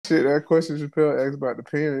Shit, that question Chappelle asked about the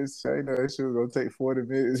parents. I know that shit was gonna take 40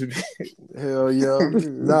 minutes. Hell yeah.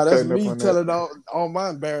 Nah, that's Cutting up me on telling all my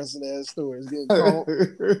embarrassing ass stories, getting caught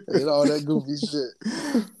and all that goofy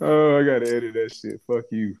shit. Oh, I gotta edit that shit.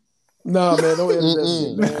 Fuck you. Nah, man, don't edit that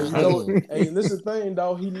shit, man. You know, Mm-mm. hey, and this is the thing,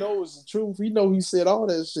 dog. He knows the truth. He know he said all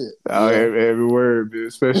that shit. Oh, Yeah. every word, bitch.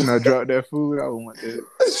 Especially when I dropped that food, I want to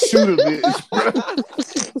shoot a bitch, bro.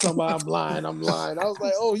 Somebody, I'm lying. I was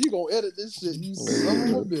like, oh, you gonna edit this shit, you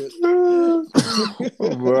son of a bitch.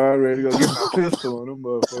 Oh, boy, I ready to go get my pistol on them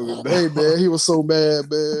motherfuckers. Hey, man, he was so mad,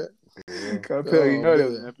 man. Chappelle, you know they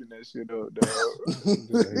was man. amping that shit up, dog. He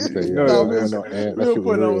said, You yeah, know Nah, they I was know, amping that and shit we that up. were shit was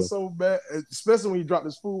putting on real. so bad, especially when he dropped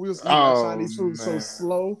his food. We was eating Oh, like Chinese food so man.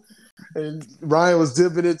 slow. And Ryan was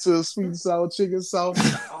dipping into a sweet and sour chicken sauce.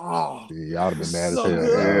 Oh, Yeah, y'all would have been mad as so hell,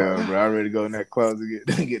 good. Yeah, bro. I ready to go in that closet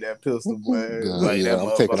get that pistol, boy. Like Yeah, that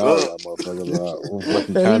I'm taking all motherfucker y'all up. motherfuckers out. With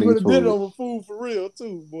some And he would Chinese have did it food. over food for real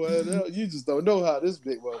too, boy. You just don't know how this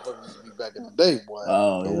big motherfucker used to be back in the day, boy.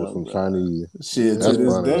 Oh, With yeah, some bro. Chinese. Shit, Yeah. to That's this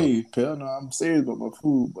funny, though. day, Pell, no, I'm serious about my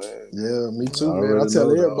food, but Yeah, me I too, man. I already tell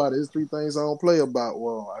know, dog. everybody there's 3 things I don't play about.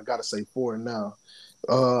 Well, I gotta say 4 now.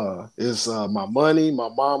 It's my money, my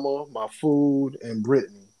mama, my food, and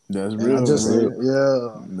Brittany. That's And I real, just bro.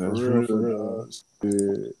 yeah, That's for real, real. dog.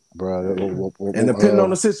 Shit. Bro, And depending on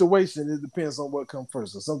the situation, it depends on what comes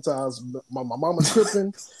first. So sometimes my mama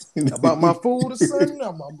tripping about my food or something. My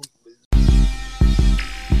mama,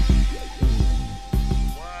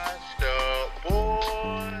 Washed up,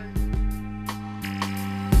 boy.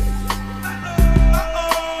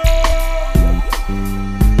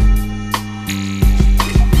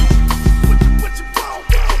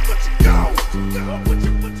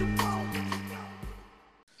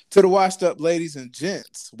 To the Washed Up ladies and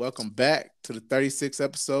gents, welcome back to the 36th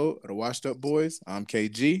episode of the Washed Up Boys. I'm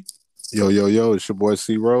KG. Yo, it's your boy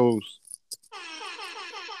C Rose.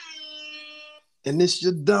 and it's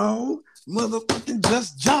your dog, motherfucking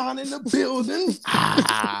Just John in the building.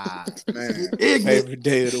 Man, Ignorant. favorite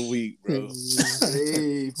day of the week, bro.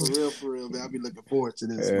 Hey, for real, man. I'll be looking forward to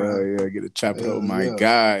this, Hell man. yeah, get to chop it up with Hell my yeah.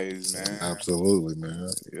 guys, man. Absolutely, man.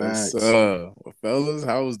 Yes, Facts. sir. Well, fellas,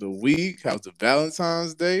 how was the week? How was the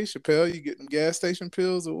Valentine's Day? Chappelle, you get them gas station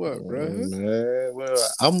pills or what, bro? Man, well,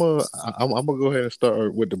 I'm gonna go ahead and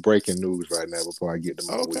start with the breaking news right now before I get to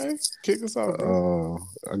my week. Okay, kick us off, bro.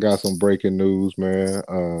 I got some breaking news, man.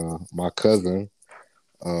 My cousin,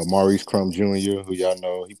 Maurice Crum Jr., who y'all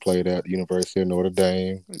know, he played at the University of Notre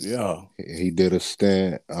Dame. Yeah. He did a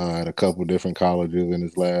stint at a couple different colleges, and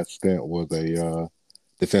his last stint was a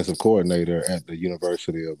defensive coordinator at the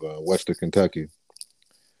University of Western Kentucky.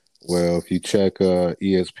 Well, if you check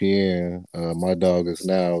ESPN, my dog is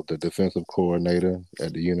now the defensive coordinator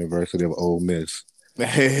at the University of Ole Miss.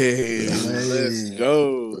 Hey, let's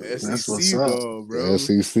go. That's what's SEC up. ball, bro.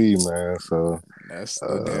 SEC, man. So That's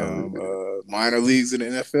the damn minor leagues in the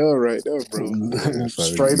NFL right there, bro.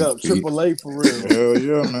 Straight up, AAA for real. Hell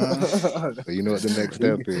yeah, man. So you know what the next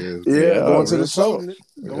step is. Yeah, going to real the show. talk.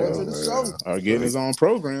 Going to the show. Or getting his own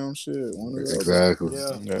program, shit. One of the other. Exactly.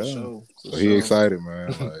 Yeah, Yeah. for sure. So he excited, man.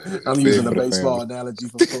 Like, I'm it's using big a for the baseball family. analogy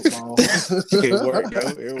for football. It worked,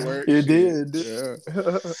 though. It worked. It Shit. did.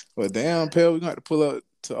 Yeah. But damn, Pell, we're going to have to pull up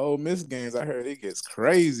to Ole Miss games. I heard it gets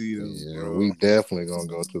crazy, though, Yeah, bro. we definitely gonna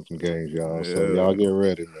go to some games, y'all. So Yeah. y'all get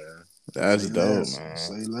ready, man. That's Say dope, less. man.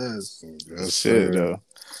 Say less. Yes, Shit, sir.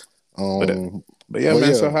 though. But yeah, Well, man.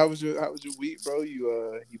 yeah. So how was your week, bro?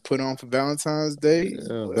 You put on for Valentine's Day?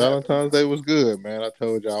 Yeah, What Valentine's Day was good, man. I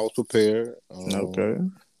told you I was prepared. Okay.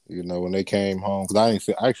 You know, when they came home, because I didn't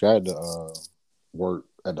see, actually I had to work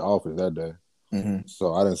at the office that day,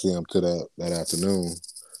 so I didn't see them till that afternoon.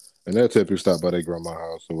 And they'll typically stop by their grandma's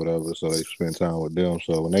house or whatever, so they spend time with them.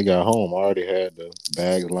 So when they got home, I already had the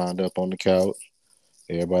bags lined up on the couch.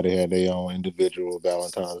 Everybody had their own individual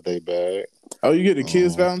Valentine's Day bag. Oh, you get the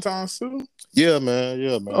kids Valentine's too? Yeah, man.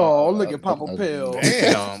 Oh, look at Papa Pell.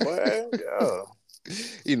 Damn, boy. Yeah.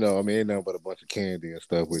 You know, I mean, ain't nothing but a bunch of candy and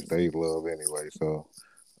stuff, which they love anyway. So,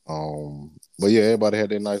 but yeah, everybody had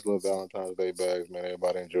their nice little Valentine's Day bags, man.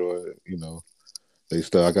 Everybody enjoyed it. You know, they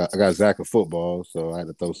still. I got Zach a football, so I had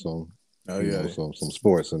to throw some. Some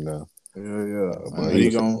sports in there. Yeah. But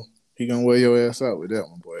he gonna wear your ass out with that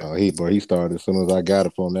one, boy. He started as soon as I got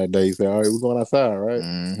it from that day. He said, "All right, we're going outside, right?"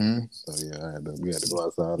 Mm-hmm. So yeah, we had to go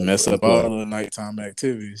outside. Mess up all the nighttime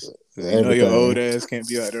activities. You know your old ass can't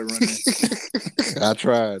be out there running. I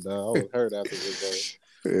tried. I was hurt after this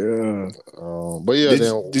day. Yeah. But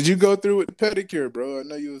yeah, did you go through with the pedicure, bro? I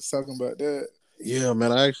know you was talking about that. Yeah,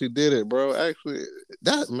 man, I actually did it, bro. Actually,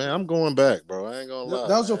 I'm going back, bro. I ain't gonna lie.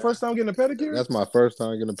 That was your Man. first time getting a pedicure? That's my first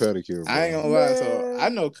time getting a pedicure, bro. I ain't gonna lie. So Man. I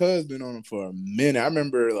know Cuz been on them for a minute. I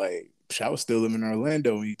remember like I was still living in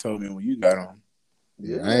Orlando when you told me when you got on.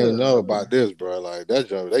 Yeah, I ain't know about this, bro. Like that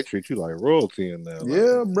job, they treat you like royalty in there. Like,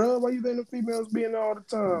 Yeah, bro. Why you think the females be in there all the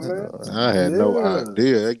time, man? I had no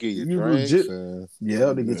idea. They give you drinks legit. and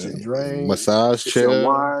Yeah, they get you drink, massage get chair, your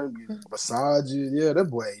wine, massages. Yeah, that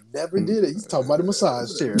boy never did it. He's talking about the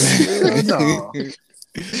massage chair. Hell no.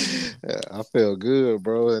 Yeah, I felt good,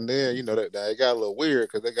 bro. And then that it got a little weird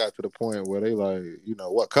because they got to the point where they like,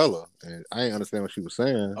 what color? And I ain't understand what she was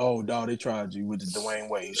saying. Oh, dog, they tried you with the Dwayne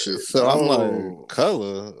Wade shit. So I'm like,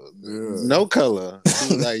 color, no color.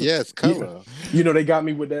 She was like, yes, color. They got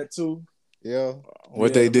me with that too. Yeah.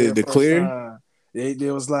 What they did, the clear? Time,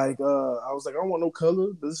 they was like, I was like, I don't want no color.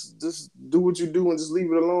 Just do what you do and just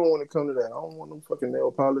leave it alone when it comes to that. I don't want no fucking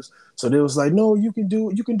nail polish. So they was like, no, you can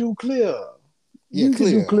do clear. Yeah, you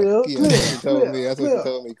clear. Can do clear. Yeah, clear. that's what she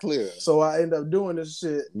told me, clear. So I end up doing this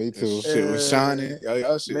shit. Me too. Shit was shining.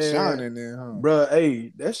 Y'all shit shining then, huh? Bruh,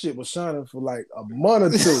 hey, that shit was shining for like a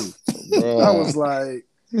month or two. I was like,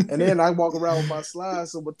 and then I walk around with my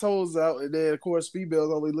slides, so my toes out, and then of course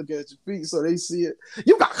females always look at your feet, so they see it.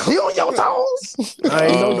 You got clear on your toes. I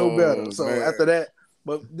ain't know no better. So after that,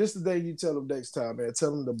 but this is the thing you tell them next time, man. Tell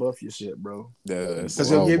them to buff your shit, bro. Because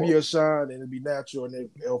they'll give you a shine and it'll be natural, and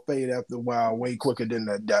it'll fade after a while way quicker than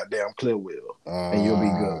that goddamn clear will, and you'll be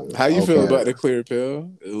good. How you feel about the clear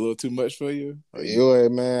pill? A little too much for you? Yeah,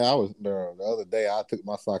 man. I was there the other day. I took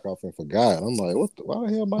my sock off and forgot. I'm like, why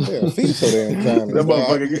the hell my damn feet so damn tiny? That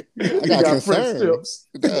motherfucker, I got French tips.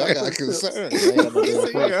 I got concern. I ain't got no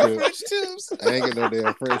damn French tips. I ain't got no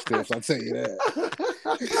damn French tips. I'll tell you that.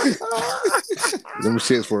 Them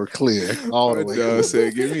shits were clear all the way. Dog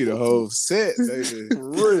said, "Give me the whole set, baby, for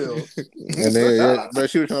real." And then, but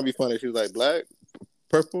she was trying to be funny. She was like, "Black,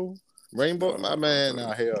 purple, rainbow." My man,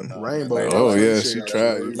 nah, hell no. Rainbow. Lady, oh yeah, she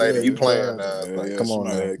tried. Lady, you playing? Yeah, come on,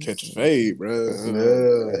 man. Catch a fade, bro.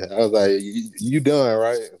 Yeah. I was like, "You done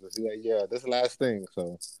right?" She's like, "Yeah, this is the last thing."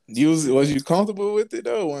 So, was you comfortable with it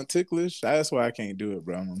though? Wasn't ticklish? That's why I can't do it,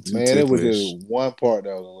 bro. I'm too ticklish. It was just one part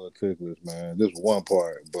that was a little ticklish, man. Just one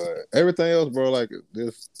part, but everything else, bro, like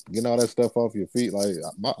just getting all that stuff off your feet, like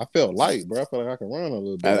I felt light, bro. I felt like I could run a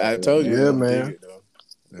little bit. I told you, yeah, man.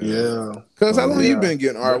 Yeah. Cause how long you been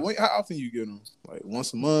getting? All right, how often you get them? Like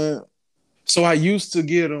once a month? So I used to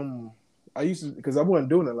get them. Because I wasn't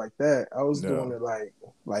doing it like that. I was doing it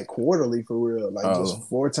like quarterly for real, like just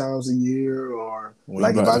 4 times a year, or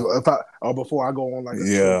like before I go on like a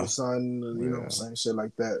trip or something, you know what I'm saying, shit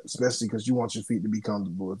like that. Especially because you want your feet to be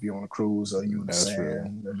comfortable if you're on a cruise or you in the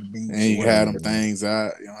sand or the beach. And you had them things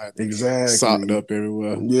out, you don't have to be socked up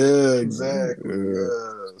everywhere. Yeah, exactly.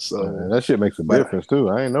 Yeah. So that shit makes a difference too.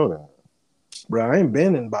 I ain't know that. Bro, I ain't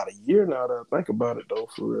been in about a year now that I think about it though,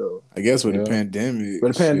 for real. I guess with the pandemic.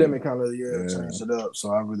 But the pandemic kind of changed it up,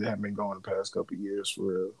 so I really haven't been going the past couple of years for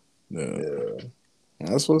real. Yeah.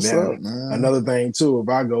 That's what's up, man. Another thing too, if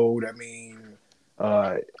I go, that means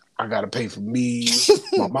I gotta pay for me.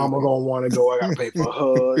 My mama gonna want to go. I gotta pay for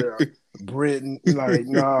her. Britain, like,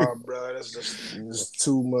 nah, bro, that's just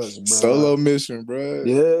too much, bro. Solo mission, bro.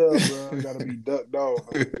 Yeah, bro, I gotta be ducked off.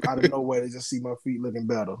 Out of nowhere, they just see my feet looking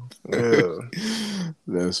better. Yeah,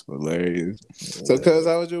 that's hilarious. So, cuz,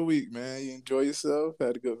 how was your week, man? You enjoy yourself?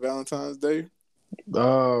 Had a good Valentine's Day?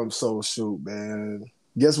 So shoot, man.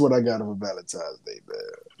 Guess what I got on Valentine's Day,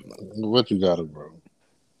 man? What you got, bro?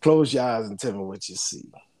 Close your eyes and tell me what you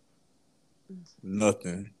see.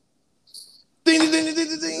 Nothing. Ding, ding, ding,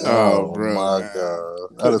 ding, ding. Oh, bro, my man. God!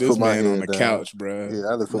 I just put my head on the couch, bro.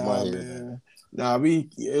 Yeah, I just put my head down. Nah, we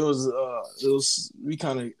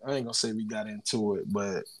kind of, I ain't gonna say we got into it,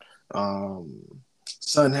 but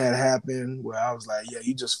something had happened where I was like, yeah,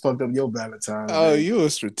 you just fucked up your Valentine's Day. You a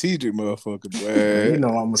strategic motherfucker, boy. You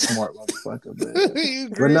know I'm a smart motherfucker, man. You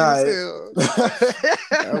green as hell.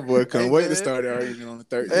 That boy couldn't wait to start the argument on the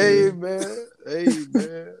 13th. Hey,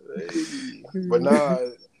 man. But nah,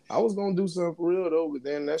 I was gonna do something for real though, but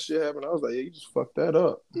then that shit happened. I was like, yeah, you just fucked that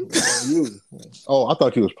up. You. Oh, I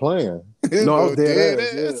thought you was playing. No, I was dead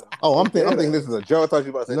ass. Yeah. Oh, I'm thinking this is a joke. I thought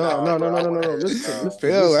you were about to say no. Listen.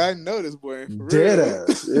 Phil, I know this boy. For dead real.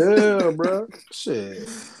 ass. Yeah, bro. Shit.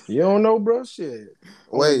 You don't know, bro? Shit.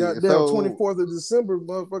 Wait, goddamn 24th of December,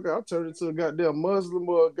 motherfucker, I turned into a goddamn Muslim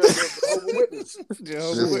or a goddamn Jehovah's Witness.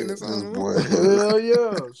 Jehovah's Witness on him. Hell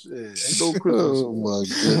yeah. Shit. Ain't no Christmas. Oh my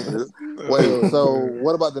goodness. Wait, so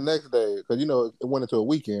what about the next day? Because, it went into a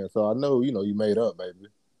weekend, so I know, you made up, baby.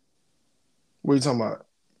 What are you talking about?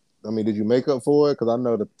 did you make up for it? Because I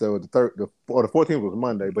know that the 14th was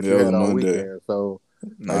Monday, but you Yeah, it was had all Monday. weekend. So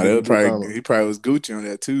Nah, he probably was Gucci on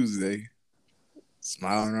that Tuesday,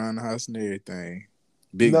 smiling around the house and everything.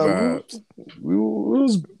 Big vibes. We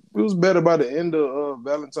was better by the end of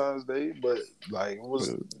Valentine's Day, but like it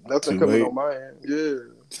was nothing Too coming late. on my end. Yeah,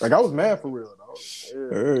 like I was mad for real, dog.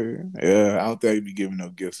 Yeah, I don't think I'd be giving no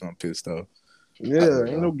gifts. I'm pissed off. Yeah,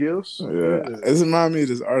 ain't no gifts. Yeah, this reminds me of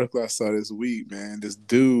this article I saw this week, man. This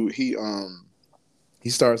dude, he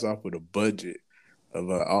starts off with a budget of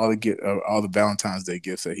all the Valentine's Day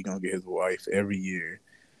gifts that he gonna get his wife every year,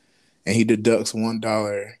 and he deducts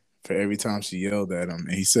 $1 for every time she yelled at him,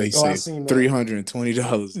 and he saved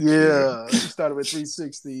 $320. Yeah, he started with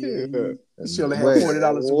 $360. She only had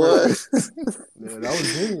 $40 to work. Yeah, that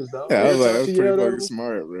was genius, dog. Yeah, I was like, that's pretty fucking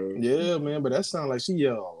smart, bro. Yeah, man, but that sounds like she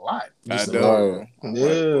yelled a lot. I know.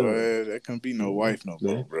 Yeah, boy, that couldn't be no wife no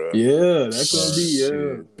more, bro. Yeah, that couldn't be.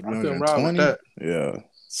 Yeah, I couldn't ride with that. Yeah,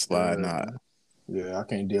 slide not. Yeah, I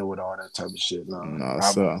can't deal with all that type of shit.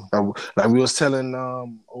 Like we was telling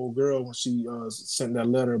old girl when she sent that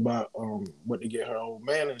letter about what to get her old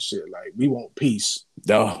man and shit. Like we want peace.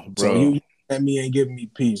 Oh, bro. So you and me ain't giving me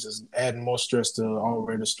peace. It's adding more stress to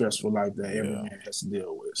already stressful life that every man has to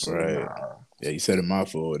deal with. So, right. Yeah, you said a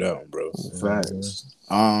mouthful with that one, bro. Facts.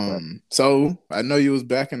 So I know you was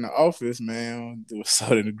back in the office, man. It was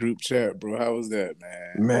out in the group chat, bro. How was that,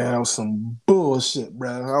 man? Man, that was some bullshit, bro.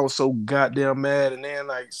 I was so goddamn mad, and then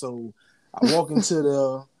so I walk into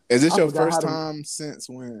the. Is this your first time since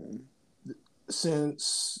when?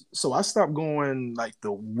 So I stopped going like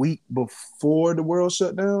the week before the world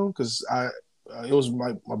shut down because it was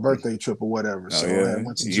my birthday trip or whatever. So I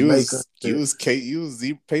went to Jamaica. You was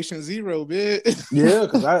patient zero, bit. Yeah,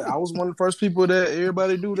 because I was one of the first people that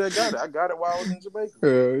everybody knew that got it. I got it while I was in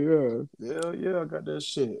Jamaica. Yeah, I got that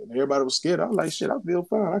shit. And everybody was scared. I was like, shit, I feel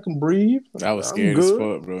fine. I can breathe. I was scared as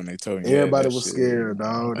fuck, bro. And they told me everybody was scared,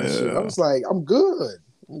 dog. That shit. I was like, I'm good.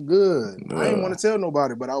 I didn't want to tell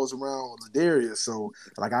nobody, but I was around Ladarius, so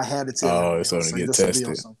like I had to tell him. Oh, so to get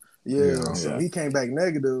tested. So he came back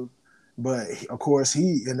negative, but of course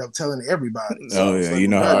he ended up telling everybody. So like, you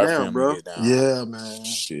know how our family bro. get down. Yeah, man.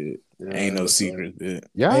 Shit. Ain't no secret, bitch.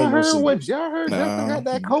 Y'all heard Justin got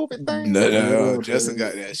that COVID thing? No, Justin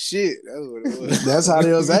got that shit. That's what it was. That's how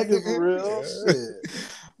they was acting for real. Shit.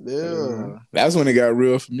 Yeah. That's when it got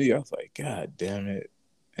real for me. I was like, God damn it.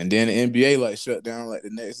 And then the NBA like shut down like the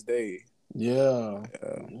next day. Yeah.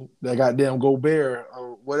 That goddamn Gobert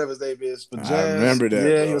or whatever his name is for Jazz. I remember that.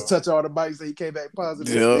 Yeah, bro. he was touching all the bikes that he came back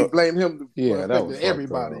positive. Yep. They blamed him. That was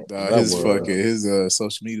everybody. His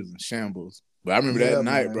social media was in shambles. But I remember that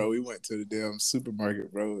night, bro. We went to the damn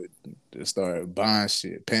supermarket, bro. And just started buying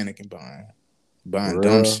shit, panicking, buying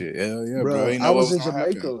dumb shit. Yeah, bro. I was in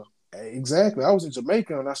Jamaica. Exactly. I was in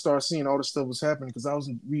Jamaica and I started seeing all this stuff was happening because I was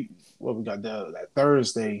we got there that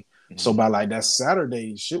Thursday. Mm-hmm. So by like that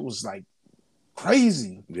Saturday, shit was like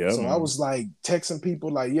crazy. Yeah. So I was like texting people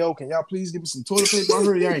like, yo, can y'all please give me some toilet paper? I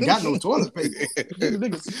heard y'all ain't got no toilet paper.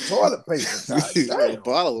 Niggas some toilet paper. A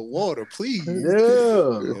bottle of water, please. Yeah,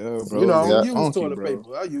 bro. You know, I don't use toilet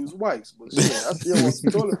paper. I use wipes. But shit, I still want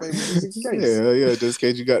some toilet paper just in case. Yeah, just in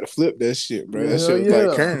case you got to flip that shit, bro. That shit was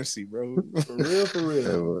like currency, bro. For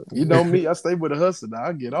real. You know me, I stay with a hustler now.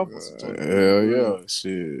 I get off with some toilet paper. Hell yeah,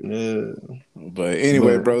 shit. Yeah. But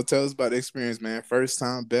anyway, bro, tell us about the experience, man. First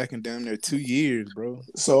time back in damn near 2 years, bro.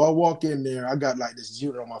 So I walk in there, I got like this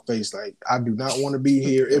unit on my face, like I do not want to be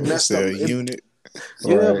here. It messed up. Unit.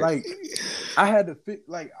 Yeah, like I had to fit.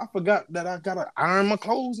 Like I forgot that I gotta iron my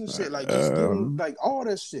clothes and shit. Like just like all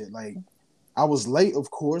that shit. Like I was late,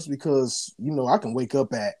 of course, because you know I can wake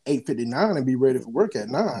up at 8:59 and be ready for work at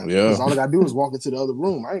 9. Yeah, because all I gotta do is walk into the other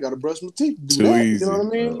room. I ain't gotta brush my teeth. Too easy. You know what I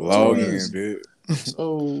mean? Log in, bitch.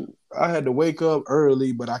 So I had to wake up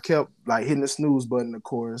early, but I kept like hitting the snooze button, of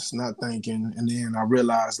course, not thinking. And then I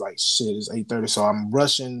realized like, shit, it's 8:30. So I'm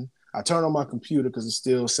rushing. I turn on my computer because it's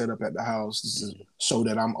still set up at the house to show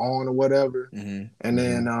that I'm on or whatever. Mm-hmm. And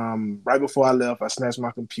then right before I left, I snatched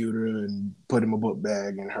my computer and put in my book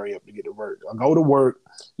bag and hurry up to get to work. I go to work.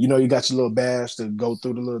 You know, you got your little badge to go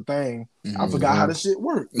through the little thing. Mm-hmm. I forgot how this shit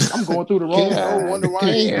worked. I'm going through the wrong door, wondering why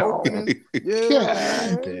it's open.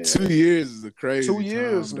 Yeah. 2 years is a crazy 2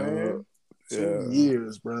 years, time, man. 2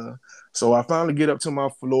 years, bro. So I finally get up to my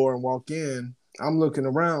floor and walk in. I'm looking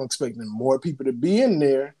around expecting more people to be in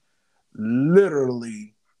there.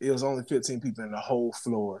 Literally, it was only 15 people in the whole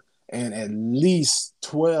floor. And at least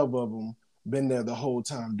 12 of them been there the whole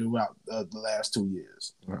time throughout the last 2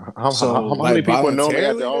 years. How many people normally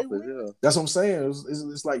at the office? Yeah. That's what I'm saying.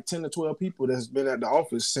 It's like 10 to 12 people that's been at the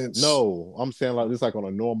office since. No, I'm saying like it's like on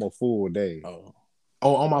a normal full day.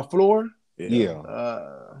 Oh, on my floor, Yeah.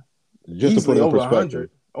 Just to put easily it in over perspective. 100.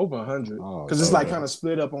 Over 100. Oh, Because it's like okay. kind of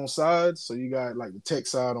split up on sides. So you got like the tech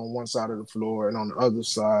side on one side of the floor, and on the other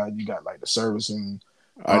side you got like the servicing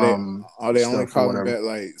Are they are they only stuff or calling whatever. back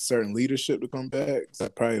like certain leadership to come back? 'Cause I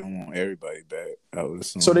probably don't want everybody back. I would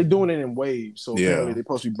So they're assume. doing it in waves. So apparently Yeah, they're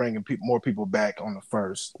supposed to be bringing more people back on the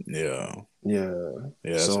first. yeah, Yeah.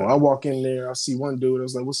 yeah. That's So how. I walk in there, I see one dude. I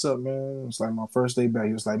was like, "What's up, man?" It's like my first day back.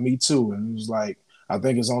 He was like, "Me too." And he was like, "I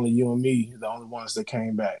think it's only you and me, the only ones that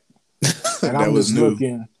came back." And That I'm was just new.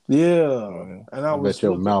 looking, yeah. Uh, And I I bet was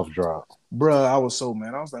your looking, mouth dropped. bruh. I was so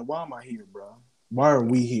mad. I was like, "Why am I here, bruh? Why are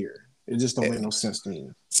we here? It just don't make no sense to me."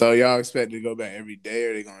 so y'all expect to go back every day,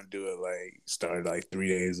 or they gonna do it like start like 3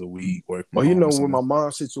 days a week, work from Well, you home know, or with something? my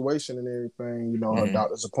mom's situation and everything, you know, her Mm-hmm.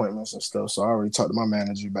 doctor's appointments and stuff. So I already talked to my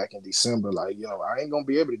manager back in December, like, yo, I ain't gonna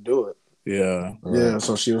be able to do it. Yeah, Yeah, Right.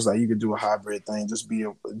 so she was like, you could do a hybrid thing, just be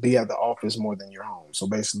at the office more than your home. So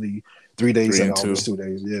basically, 3 days three at the and two. office, 2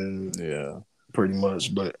 days. Yeah, Yeah. pretty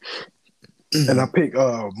much. But and I pick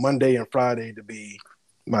Monday and Friday to be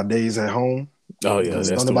my days at home Oh yeah, because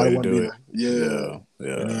that's don't the way nobody to want to do be it. there. Yeah.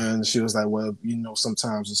 Yeah, And yeah. then she was like, well, you know,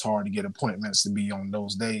 sometimes it's hard to get appointments to be on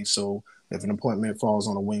those days. So if an appointment falls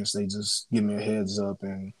on a Wednesday, just give me a heads up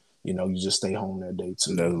and you know, you just stay home that day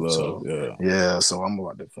too. That's love. So Yeah. yeah, so I'm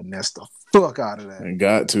about to finesse the fuck out of that. And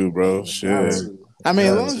got to, bro. Got Shit. to. I mean,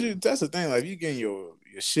 as Got long as to. you, that's the thing. Like, if you getting your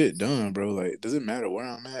shit done, bro. Like, does it matter where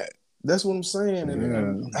I'm at? That's what I'm saying. And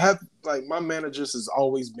Yeah. I have like my managers has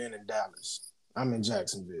always been in Dallas. I'm in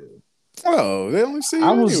Jacksonville. Oh, they only see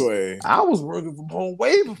I you was anyway. I was working from home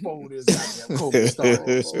way before this goddamn COVID started,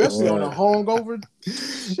 especially on a Right. hungover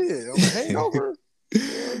shit. On a hangover.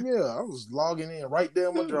 Hell yeah, I was logging in right there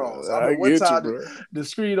in my drawers. I I remember one get you, time bro. the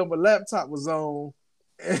screen on my laptop was on,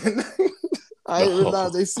 and I didn't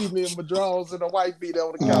realize they see me in my drawers and a white beat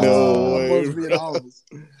on the couch. So No I way, must be in the bro. office.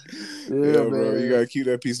 Yeah, Yeah, bro. You man. gotta keep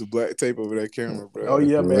that piece of black tape over that camera, Oh bro.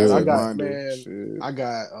 yeah, For man. As a real. reminder. Shit.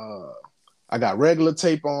 I got regular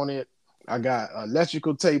tape on it. I got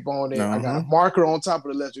electrical tape on it. I got a Uh-huh. marker on top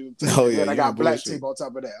of the electrical tape, Oh and yeah, then I you got ain't black bullshit. tape on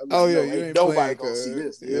top of that. I'm Oh like, yeah, no, you ain't ain't nobody playing, gonna see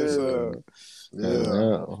cuz. this. Yes, Yeah, And yeah,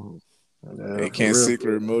 now, yeah, they for can't real, secret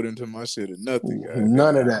for remote into my shit or nothing, real.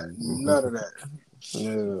 None of goddamn. that. None of that.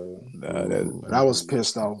 Yeah. Nah, that But I was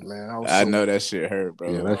pissed off, man. I was I so know mad. that shit hurt,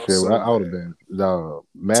 yeah, bro. that I was shit. so I would have mad. been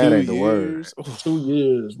mad Two ain't the word. years. 2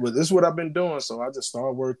 years, but this is what I've been doing. So I just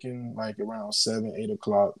start working like around 7, 8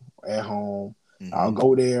 o'clock at home. I'll Mm-hmm.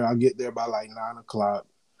 go there. I'll get there by like 9 o'clock.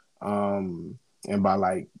 And by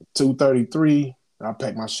like 2:33, I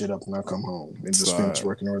pack my shit up and I come home and just finish Slide.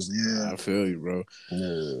 working the rest. I feel you, bro.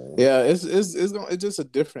 Yeah. Yeah, it's just a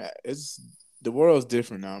different. It's the world's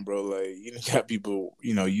different now, bro. Like you got people,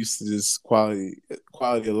 used to this quality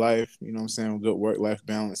of life. You know what I'm saying? Good work life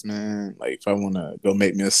balance, man. Like if I want to go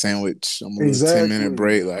make me a sandwich, I'm a little 10 minute Exactly.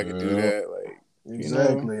 break. Like I could do Yeah. that. Like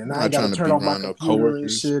Exactly. And I'm I ain't not got to trying to turn be on my around no computer and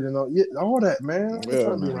coworkers. shit and all that, man. I ain't Yeah,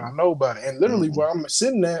 trying to be man. around nobody. And literally where I'm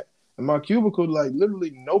sitting at in my cubicle, like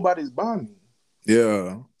literally nobody's by me.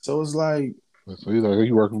 Yeah. So it's like, So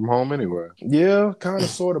you working from home anyway. yeah, kind of,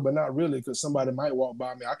 sort of, but not really, because somebody might walk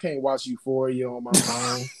by me. I can't watch Euphoria on my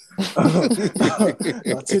phone.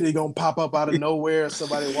 A titty gonna pop up out of nowhere.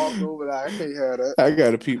 Somebody walk over. Like, I can't have that. I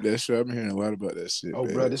gotta peep that show. I've been hearing a lot about that shit, Oh,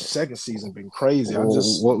 bro, man. this second season been crazy. I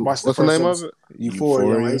just watched the What's the first name of episode. it?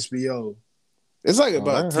 Euphoria on Euphoria. HBO. It's like Oh, I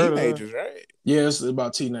about ain't heard of that. teenagers, right? Yeah, it's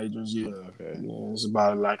about teenagers. Yeah. Okay. Yeah, it's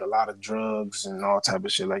about like a lot of drugs and all type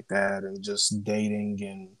of shit like that, and just dating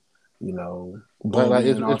and Like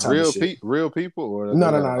bullying, all it's type of shit. real people or No, they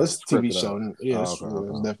no, got it no. like It's a TV scripted show. out. Yeah, Oh, it's, okay, yeah, it's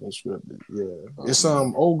okay. definitely scripted. Yeah, Oh, it's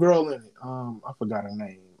man. old girl in it. I forgot her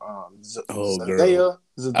name. Oh, Zendaya. girl.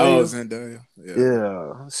 Oh, Zendaya. Zendaya. Yeah.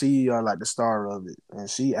 Yeah, she like the star of it, and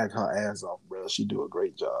she act her ass off, bro. She do a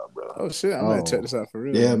great job, bro. Oh shit, I'm gonna check Oh, this out for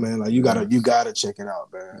real, Yeah, man. man. Like Yeah. you gotta check it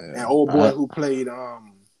out, man. Yeah. And old boy I who played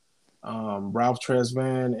Ralph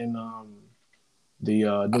Tresvant in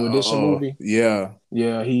the New Edition Oh, movie. yeah.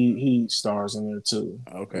 Yeah, he stars in there too.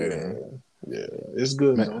 Okay, then. Yeah, it's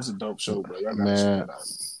good though. man, It's a dope show, bro. Y'all gotta check man, it out.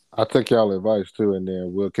 I took y'all advice too, and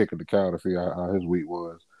then we'll kick it to Cal to see how his week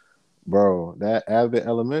was, bro. That Abbott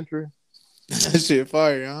Elementary, That shit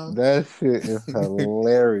fire, huh? that shit is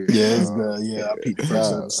hilarious. Yeah, it's Dog. good. Yeah, I peeped the first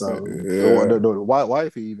Dog. episode. The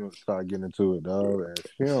wifey even started getting into it, dog, and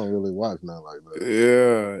she don't really watch nothing like that.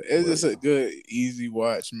 Yeah, it's just a good, easy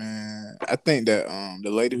watch, man. I think that the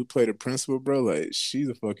lady who played the principal, bro, like she's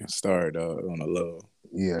a fucking star, dog, on the low.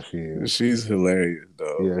 Yeah, she is. She's hilarious,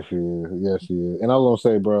 dog. Yeah, she is. Yeah, she is. And I was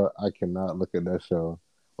gonna say, bro, I cannot look at that show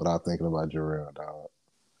without thinking about Jarrell, dog.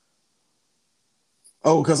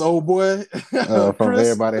 Oh, because old boy, From Chris.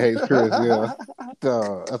 Everybody Hates Chris. Yeah,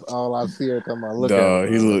 that's all I see every time I look at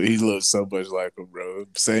him. Dog, he looks so much like him, bro.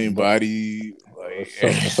 Same But body, like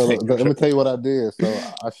so let me tell you what I did.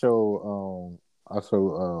 So I show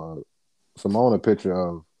Simone a picture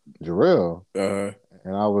of Jarrell,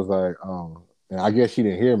 and I was like, and I guess she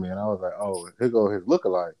didn't hear me, and I was like, oh, here go his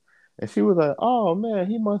lookalike, and she was like, oh man,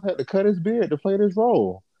 he must have to cut his beard to play this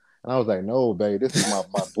role. And I was like, no, babe, this is my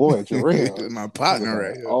boy Jarrell. my I was partner like,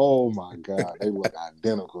 right here. oh my god, they look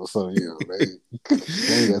identical. So yeah,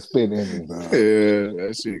 they got spit in me. Yeah,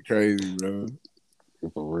 that shit crazy, bro.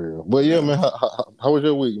 For real. But yeah, man, how was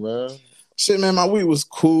your week, man? Shit, man, my week was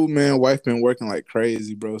cool, man. Wife been working like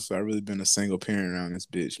crazy, bro. So I really been a single parent around this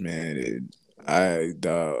bitch, man. I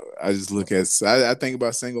just look at I think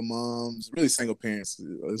about single moms, really single parents.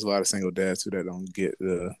 There's a lot of single dads too that don't get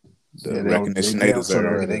the recognition they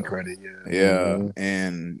deserve. They credit, yeah. Mm-hmm.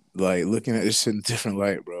 And like looking at this shit in a different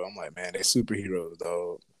light, bro. I'm like, man, they superheroes,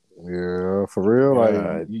 dog. Yeah, for real.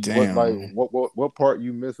 Like, damn. What part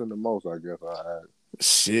you missing the most? I guess I asked.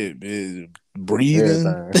 Shit, man,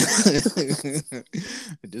 breathing.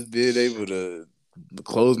 Just being able to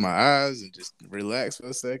close my eyes and just relax for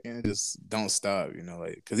a second, just don't stop, you know,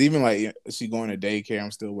 like, because even like she going to daycare,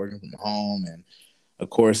 I'm still working from home, and of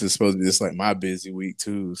course it's supposed to be just like my busy week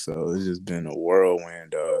too, so it's just been a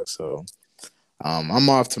whirlwind, so I'm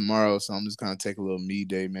off tomorrow, so I'm just gonna take a little me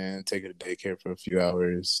day, man, take her to daycare for a few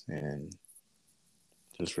hours and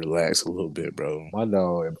just relax a little bit, bro. My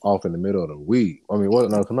dog off in the middle of the week. I mean,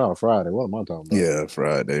 tomorrow Friday. What am I talking about? Yeah,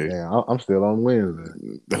 Friday. Yeah, I'm still on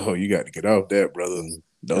Wednesday. Oh, you got to get off that, brother.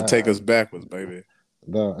 Don't take us backwards, baby.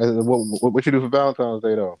 What you do for Valentine's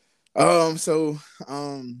Day though?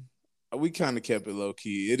 We kind of kept it low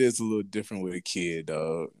key. It is a little different with a kid,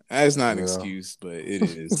 dog. It's not an excuse, but it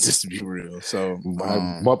is, just to be real. So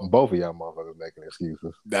both of y'all motherfuckers making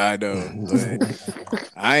excuses. I know, but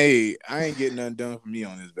I ain't getting nothing done for me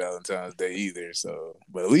on this Valentine's Day either. So,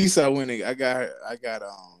 but at least I got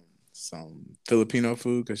some Filipino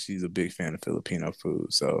food because she's a big fan of Filipino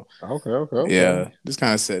food. So okay. Yeah, just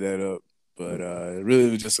kind of set that up. But it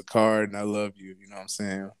really was just a card, and I love you. You know what I'm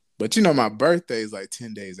saying? But you know, my birthday is like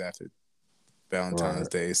 10 days after Valentine's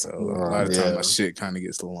Day, so a lot of times my shit kind of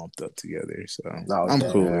gets lumped up together. So I'm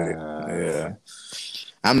cool with it. Yeah,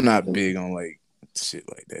 I'm not big on like shit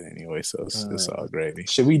like that anyway, so it's all gravy.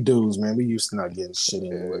 Shit, we dudes, man. We used to not getting shit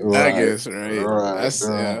anyway. Right. I guess,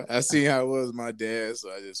 right. I see how it was with my dad, so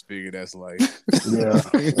I just figured that's like, yeah.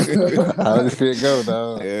 How does shit go,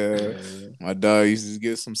 dog? Yeah. My dog used to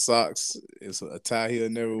get some socks. It's a tie he'll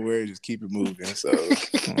never wear. Just keep it moving. So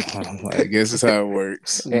I guess it's how it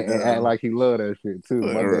works. And act like he love that shit too.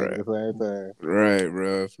 My dad the same thing. Right,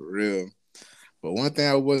 bro, for real. But one thing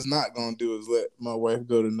I was not gonna do is let my wife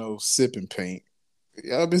go to no sipping paint.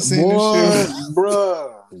 Y'all been seeing this shit,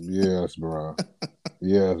 bro? Yes, bro.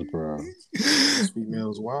 Yes, bro.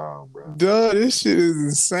 Females wild, bro. Duh, this shit is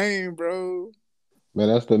insane, bro. Man,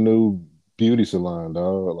 that's the new beauty salon,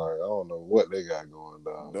 dog. Like, I don't know what they got going,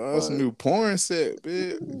 dog. That's a new porn set,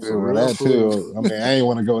 bitch. For that too. I mean, I ain't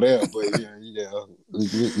want to go there, but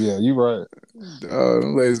yeah, you right.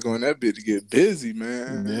 Them ladies going that bitch to get busy,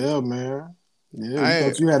 man. Yeah, man. Yeah, you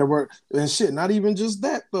thought you had to work and shit. Not even just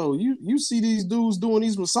that though. You see these dudes doing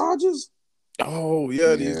these massages? Oh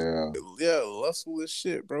yeah, lustful as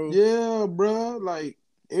shit, bro. Yeah, bro. Like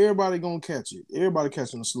everybody gonna catch it. Everybody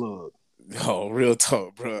catching a slug. Oh, real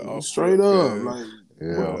talk, bro. Straight up, like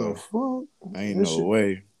what the fuck? Ain't no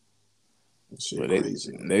way. But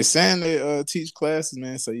they saying they teach classes,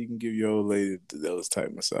 man, so you can give your old lady those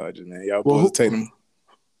type massages, man. Y'all supposed to take them.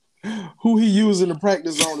 Who he using to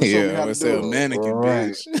practice on? Yeah, I would say a mannequin,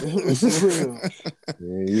 bitch.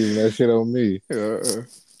 Using that shit on me.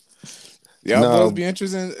 Y'all supposed to be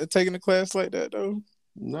interested in taking a class like that, though?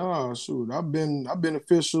 Nah, shoot. I've been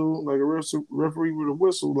official, like a referee with a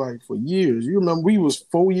whistle, like for years. You remember we was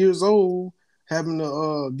 4 years old having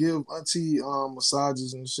to give auntie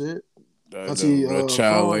massages and shit.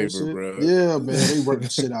 Child labor, bro. Yeah, man, they working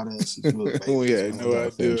shit out of us. We had no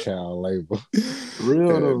idea. Child labor.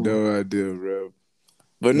 Real no idea, bro.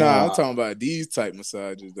 But I'm talking about these type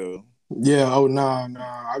massages though. Yeah, nah.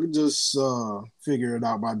 I could just figure it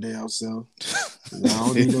out my damn self. I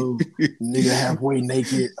don't need no nigga halfway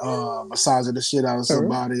naked massaging the shit out of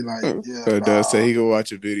somebody. Like, Dad said he could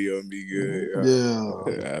watch a video and be good.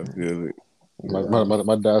 Yeah, I feel it.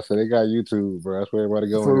 My dad said they got YouTube, bro. That's where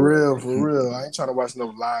everybody going. For real. I ain't trying to watch no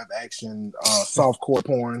live action softcore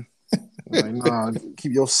porn. Like, nah,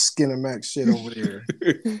 keep your Skinner Max shit over there.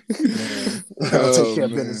 I'll take care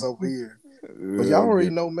of business over here. But y'all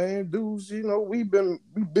already know, man, dudes, you know, we been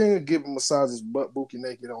giving massages butt bookie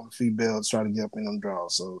naked on the females trying to get up in them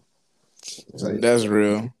draws. So that's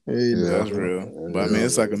real. That's Yeah. real. But I mean,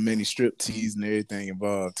 it's like a mini strip tease and everything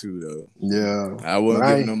involved too, though. Yeah. I wouldn't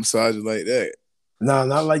give no massages like that. Nah,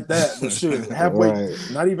 not like that. But shoot, halfway,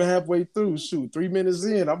 not even halfway through. Shoot, 3 minutes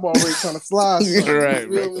in, I'm already trying to fly. Right,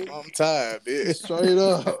 bro. I'm tired, bitch. Straight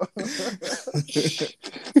up.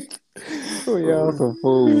 Y'all some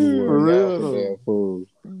fools. For real, some damn fools.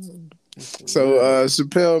 So,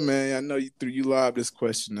 Chappelle, man, I know you lobbed this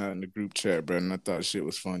question out in the group chat, bro, and I thought shit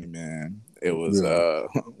was funny, man. It was,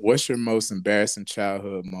 what's your most embarrassing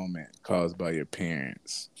childhood moment caused by your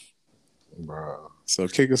parents? Bro. So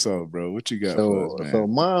kick us off, bro. What you got for us, man? So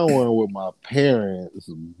mine went with my parents,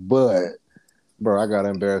 but, bro, I got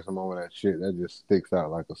an embarrassing moment. That shit, that just sticks out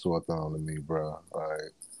like a sore thumb to me, bro.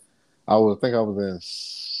 Like, I think I was in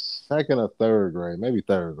second or third grade, maybe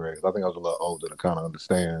third grade. I think I was a little older to kind of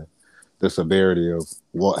understand the severity of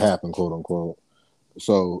what happened, quote unquote.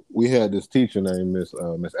 So we had this teacher named Miss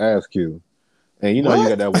Askew, and you know you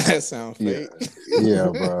got that one. That sound fake. Yeah,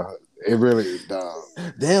 bro. It really, dog.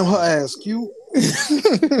 Damn, her ass cute.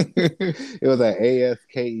 It was like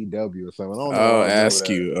ASKEW or something. I don't know. Oh,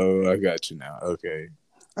 Askew. Oh, I got you now. Okay.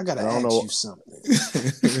 I gotta ask you something.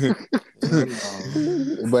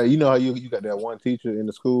 But you know how you got that one teacher in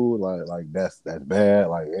the school, like that's bad.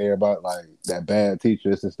 Like everybody, like that bad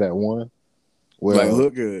teacher since that one. Well, like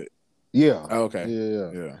look good. Yeah. Oh, okay.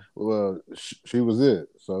 Yeah. Well, she was it.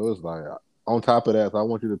 So it was like on top of that, so I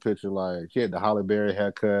want you to picture like she had the Halle Berry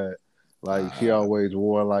haircut. Like she always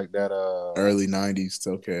wore like that early 90s.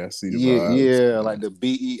 Okay, I see the vibes. Yeah, like the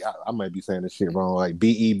BE. I might be saying this shit wrong. Like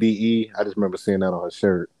BEBE. I just remember seeing that on her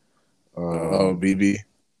shirt. BB.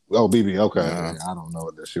 Oh, BB. Okay, I don't know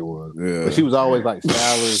what that shit was. Yeah. But she was always like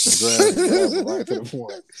stylish and dressed right to the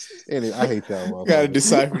point. Anyway, I hate y'all. Gotta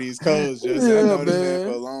decipher these codes, Jesse. I know this man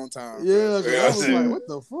for a long time. Yeah, I was like, what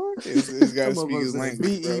the fuck? It's gotta speak his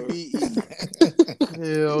language. BEBE.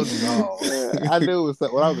 Hell no. I knew it was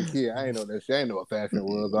when I was a kid. I ain't know that shit. I ain't know what fashion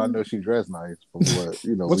was. I know she dressed nice from what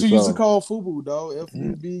you know. What you used to call FUBU, dog?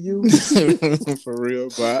 FUBU. For real,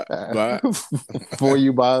 bye. For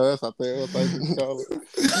you by us, I think that's what you call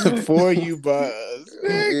it. For you by us.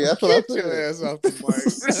 Yeah, that's what I said. Your ass off the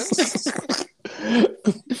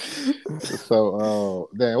mic. So,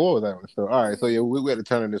 damn, what was that one? So, all right, so yeah, we had to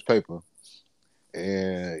turn in this paper.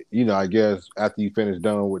 And, you know, I guess after you finish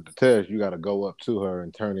done with the test, you got to go up to her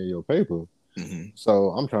and turn in your paper. Mm-hmm. So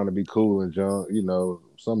I'm trying to be cool and jump, you know,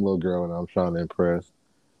 some little girl and I'm trying to impress.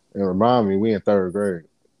 And remind me, we in third grade.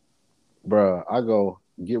 Bruh, I go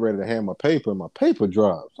get ready to hand my paper and my paper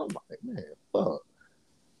drops. I'm like, man, fuck.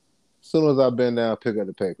 As soon as I bend down, pick up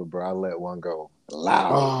the paper, bro, I let one go.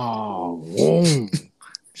 Loud. Oh,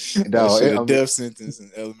 dog, a death sentence in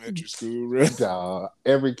elementary school, bro. Dog,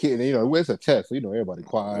 every kid, you know, it's a test, so you know everybody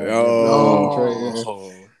quiet.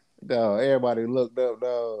 Dog, everybody looked up,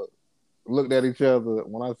 dog, looked at each other.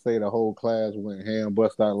 When I say the whole class went ham,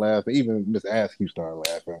 bust out laughing. Even Miss Askew started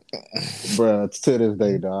laughing. Bro, to this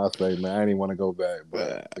day, dog, I say, man, I didn't even want to go back,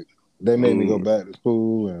 but they made me go back to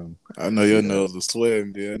school, and I know your nose was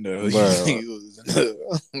sweating, dude.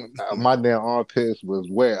 My damn armpits was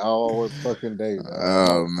wet all fucking day. Dog.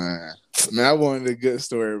 Oh man, I wanted a good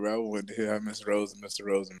story, bro. I wanted to hear how Mr.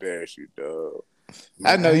 Rose embarrassed you, dog.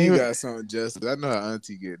 I know you got something, Justice. I know how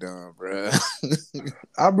Auntie get down, bro.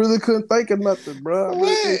 I really couldn't think of nothing, bro. I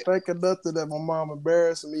really couldn't think of nothing that my mom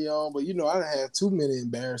embarrassed me on. But you know, I had too many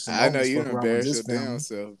embarrassing. I know you embarrassed your damn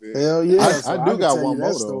self, bitch. Hell yeah! I do got one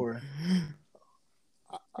more though.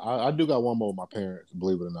 I do got one more with my parents.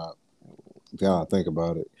 Believe it or not. God, think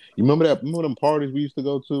about it. You remember that? Remember them parties we used to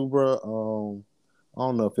go to, bro? I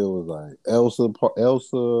don't know if it was like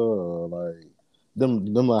Elsa, or like them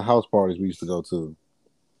like house parties we used to go to.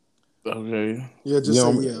 Okay. Yeah,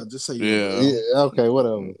 just say yeah. Okay,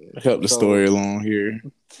 whatever. Help the story along here.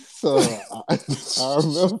 So I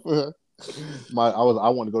remember I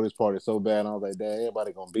wanted to go to this party so bad. And I was like, Dad,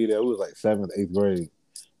 everybody gonna be there. It was like 7th, 8th grade.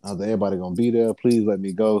 I was like, everybody gonna be there. Please let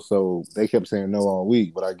me go. So they kept saying no all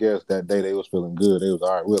week, but I guess that day they was feeling good. They was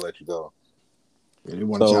all right. We'll let you go. Yeah, they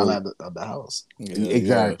wanted y'all out of the house.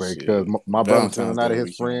 Exactly, because my brother was out of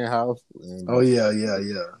his friend's house. And yeah.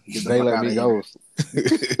 They let me go.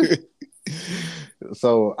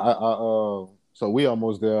 So so we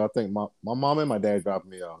almost there. I think my mom and my dad dropped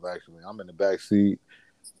me off. Actually, I'm in the back seat,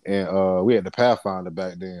 and we had the Pathfinder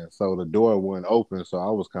back then, so the door wouldn't open. So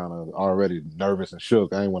I was kind of already nervous and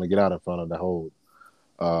shook. I didn't want to get out in front of the whole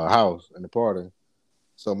house and the party.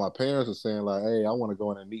 So my parents are saying like, "Hey, I want to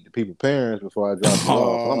go in and meet the people's parents before I drop you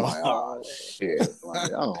off." And I'm like, "Oh shit,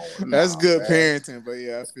 like, That's good man." parenting, but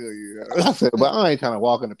yeah, I feel you. I said, "But I ain't trying to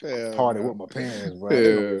walk in the Hell party no. with my parents, bro.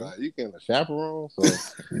 They're gonna be Yeah. like, you getting a chaperone?"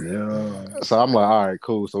 Yeah. So I'm like, "All right,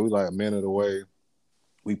 cool." So we like a minute away.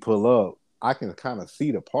 We pull up. I can kind of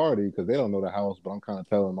see the party because they don't know the house, but I'm kind of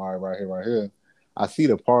telling them, "All right here, right here." I see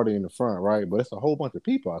the party in the front, right? But it's a whole bunch of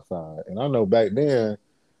people outside, and I know back then.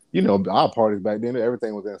 You know, our parties back then,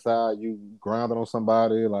 everything was inside. You grounded on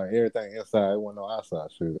somebody, like everything inside. It wasn't no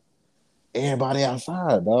outside shit. Everybody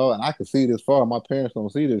outside, dog. And I can see this far. My parents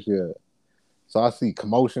don't see this yet. So I see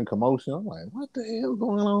commotion. I'm like, what the hell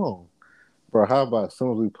going on? Bro, how about as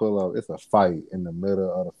soon as we pull up, it's a fight in the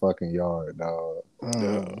middle of the fucking yard, dog.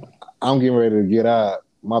 I'm getting ready to get out.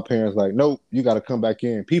 My parents like, nope, you got to come back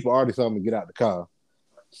in. People already saw me get out the car.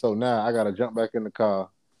 So now I got to jump back in the car.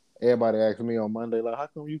 Everybody asked me on Monday, like, how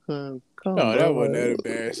come you couldn't come, No, bro? that wasn't that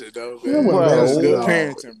embarrassing, though, That man. wasn't That's embarrassing good at all.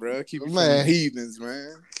 parenting, bro. Keep it from the heathens,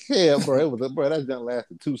 man. Yeah, bro, bro, that jump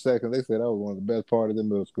lasted 2 seconds. They said that was one of the best parties in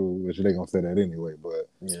middle school, which they gonna say that anyway. But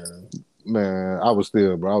Yeah. man, I was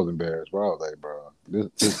embarrassed, bro. I was like, bro,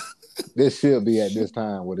 this should be at this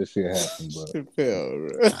time where this shit happened, but It fell,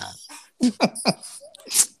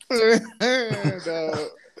 bro. Dog.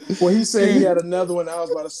 Well, he said he had another one. I was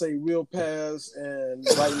about to say real pass, and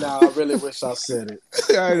right now I really wish I said it.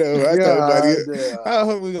 I know. I thought about it. Yeah. I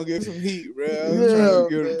hope we're gonna get some heat, bro. I'm Yeah, trying to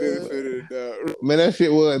give man. the benefit of the doubt. man, that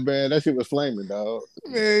shit was bad. That shit was flaming, dog.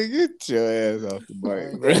 Man, get your ass off the I mic,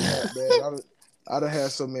 ain't bro. gonna cap, man. I'd have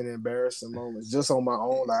had so many embarrassing moments just on my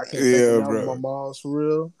own. Like, I can't think Yeah, of that bro. with my mom's for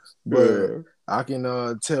real. But Yeah. I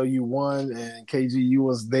can tell you one, and KG, you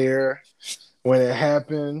was there when it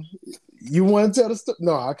happened. You want to tell the story?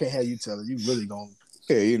 No, I can't have you tell it. You really gonna.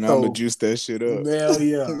 Yeah, you know, I'm gonna juice that shit up. Hell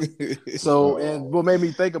yeah. So, and what made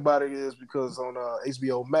me think about it is because on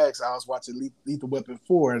HBO Max, I was watching Lethal Weapon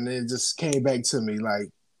 4, and it just came back to me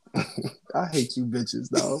like, I hate you bitches,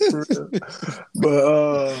 dog. For real.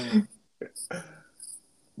 But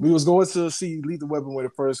we was going to see Lethal Weapon when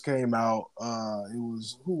it first came out. It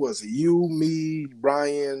was, who was it? You, me,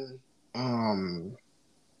 Ryan,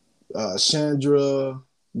 Chandra,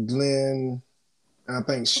 Glenn, and I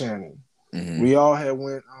think Shannon. Mm-hmm. We all had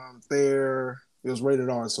went there. It was rated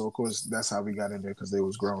R, so of course that's how we got in there because they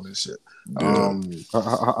was grown and shit. Yeah.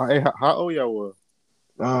 How old y'all were?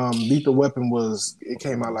 Lethal Weapon it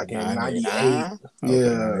came out like in 98. Yeah.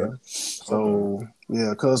 Okay. So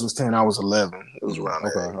yeah, cuz was 10, I was 11. It was around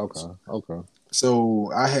that. Okay. So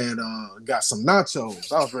I had got some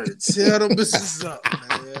nachos. I was ready to tear them bitches up,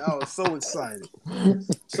 man. I was so excited.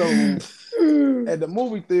 So at the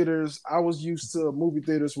movie theaters, I was used to movie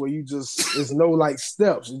theaters where there's no like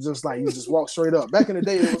steps. It's just like you just walk straight up. Back in the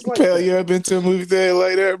day, it was like Pal, you ever been to a movie theater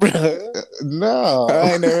like that, bro? No.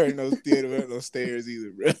 I ain't never heard no theater with no stairs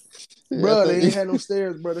either, bro. Bro, they ain't had no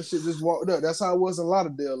stairs, bro. That shit just walked up. That's how it was in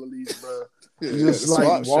Lauderdale, at least, bro. You just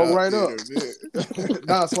like walk right up.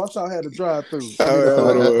 Nah, Swap Shop had a drive through.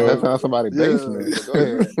 That sounds somebody's basement. Go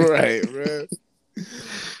ahead. Right, bro.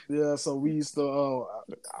 Yeah, so we used to.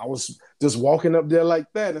 I was just walking up there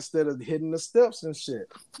like that instead of hitting the steps and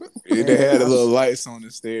shit. Yeah, they had the little lights on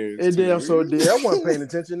the stairs. It damn so did. I wasn't paying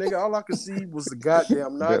attention, nigga. All I could see was the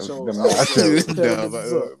goddamn nachos.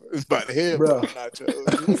 It's about to hit, bro.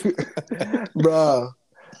 Nachos. Bruh.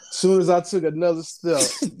 As soon as I took another step,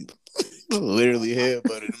 literally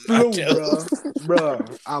headbutted them nachos.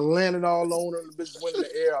 Bruh. I landed all on them. The bitch went in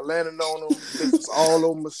the air. I landed on them. The bitch was all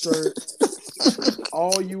over my shirt.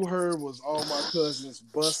 All you heard was all my cousins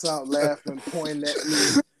bust out laughing, pointing at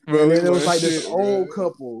me. Bro, and then it was like this old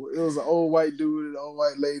couple. It was an old white dude and an old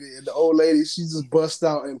white lady. And the old lady, she just bust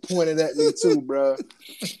out and pointed at me too, bro.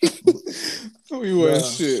 We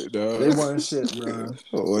wasn't shit, dog. They wasn't shit, bro.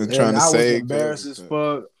 I wasn't trying to say. I was embarrassed as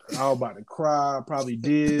fuck. I was about to cry. I probably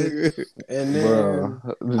did. And then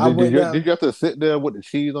did you have to sit there with the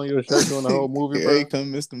cheese on your shirt during the whole movie, bro? You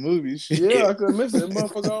couldn't miss the movie. Shit. Yeah, I couldn't miss it. The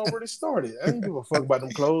motherfucker already started. I didn't give a fuck about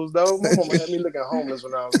them clothes, though. My mama had me looking homeless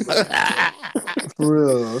when I was little. For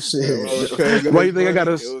real, shit. Why you think I got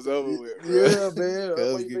to? It was over with, bro. Yeah, man.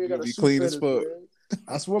 Why you think I got to clean as fuck?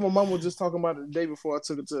 I swear my mom was just talking about it the day before I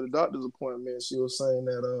took her to the doctor's appointment. She was saying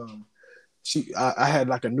that I had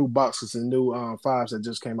like a new box with some new fives that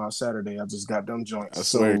just came out Saturday. I just got them joints. I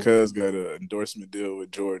swear, cuz got an endorsement deal with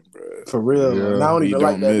Jordan, bro. For real, yeah. man. I don't even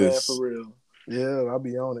like that man for real. Yeah, I'll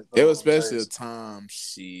be on it. It was especially a time,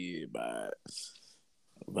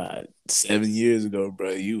 about 7 years ago,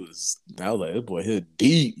 bro. I was like, this boy, he's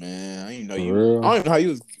deep, man. I don't even know how you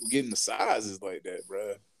was getting the sizes like that,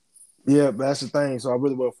 bro. Yeah, but that's the thing. So I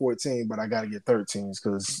really was 14, but I got to get 13s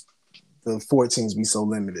because the 14s be so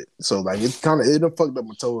limited. So like it done fucked up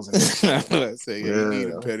my toes. And I say, you need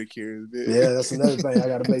a pedicure. Yeah, that's another thing. I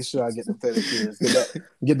gotta make sure I get the pedicures.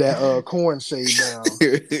 Get that corn shade down.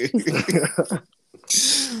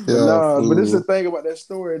 But this is the thing about that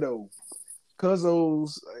story though. Cause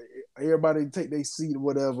everybody take their seat or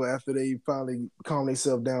whatever after they finally calm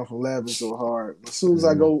themselves down from laughing so hard. As soon as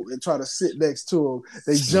I go and try to sit next to them,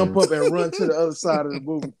 they jump up and run to the other side of the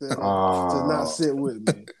movie theater to not sit with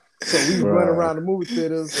me. So we run around the movie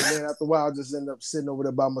theaters, and then after a while, I just end up sitting over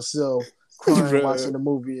there by myself, crying, watching the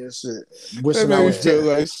movie and shit. Wishing I was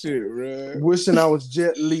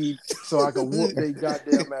Jet Li so I could whoop they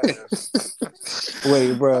goddamn ass.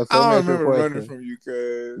 Wait, bro. So I don't remember running from you,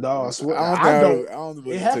 cuz. No, I swear. I don't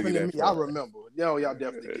it happened to me. I remember. Y'all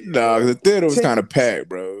definitely did. No, the theater was kind of packed,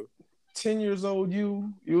 bro. 10 years old,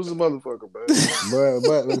 you was a motherfucker, bro.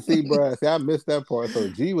 But see, I missed that part. So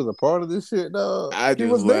G was a part of this shit, dog. He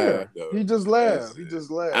was there. He just laughed.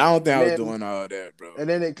 I don't think I was doing all that, bro. And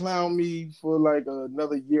then they clowned me for like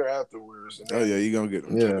another year afterwards. Oh yeah, you gonna get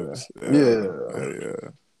them. Yeah.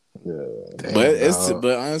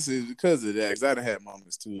 But honestly, it's because of that. Because I done had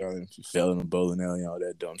moments too. I fell in a bowling alley and all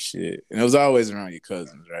that dumb shit. And it was always around your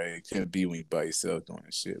cousins, right? It couldn't be when you by yourself doing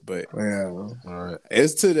that shit. But all right.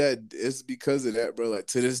 It's because of that, bro. Like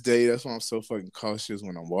to this day, that's why I'm so fucking cautious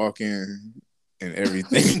when I'm walking and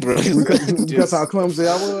everything, bro. Because how clumsy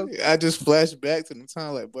I was. I just flash back to the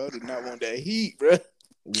time like, bro, I did not want that heat, bro.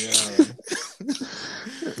 Yeah.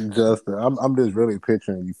 Justin, I'm just really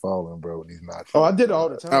picturing you falling, bro, when he's not. Oh, I did it all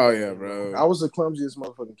the time. Oh yeah, bro. I was the clumsiest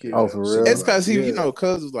motherfucking kid. Oh, for real? It's because he,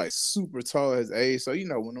 cuz was like super tall at his age. So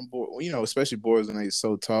when them boys, especially boys when they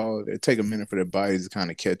so tall, it take a minute for their bodies to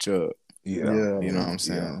kind of catch up. Yeah. You know what I'm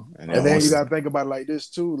saying? Yeah. And then you gotta think about it like this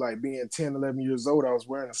too, like being 10, 11 years old, I was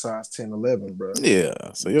wearing a size 10, 11, bro. Yeah.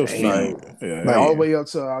 So your feet. All the way up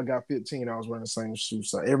till I got 15, I was wearing the same shoe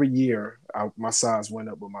size. Every year, my size went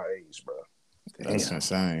up with my age, bro. That's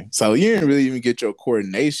insane. So you didn't really even get your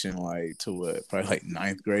coordination like to what, probably like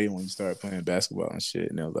 9th grade when you started playing basketball and shit.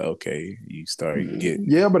 And it was like, okay, you started getting.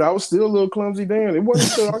 Yeah, but I was still a little clumsy then. It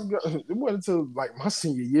wasn't until like my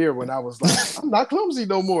senior year when I was like, I'm not clumsy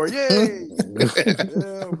no more. Yay!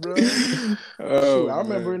 Yeah, bro. I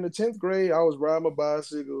remember in the 10th grade, I was riding my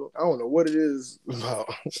bicycle. I don't know what it is about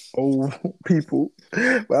old people,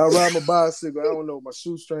 but I ride my bicycle. I don't know, my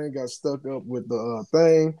shoestring got stuck up with the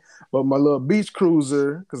thing, but my little beach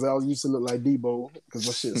cruiser, because I used to look like Debo, because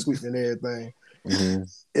my shit squeaked and everything. Mm-hmm.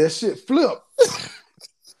 That shit flipped,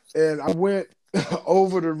 and I went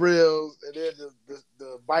over the rails, and then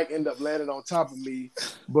the bike ended up landing on top of me.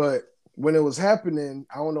 But when it was happening,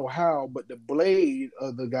 I don't know how, but the blade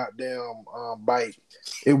of the goddamn bike,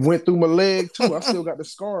 it went through my leg too. I still got the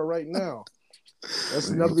scar right now. That's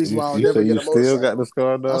another reason why I'll never get a motorcycle. You still got the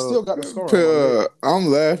scar, though? I still got the scar. I'm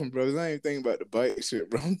laughing, bro, because I ain't thinking about the bike shit,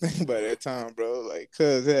 bro. I'm thinking about that time, bro. Like,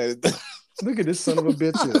 cuz look at this son of a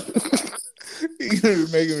bitch. You're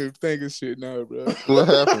making me think of shit now, bro. What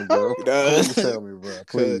happened, bro? Please tell me, bro.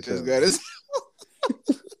 Cuz just got his.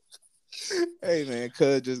 Hey man,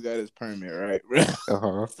 Cuz just got his permit, right, bro?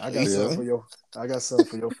 I got something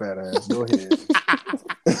for your fat ass. Go ahead.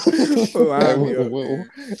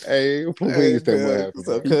 Hey, please tell me what happened.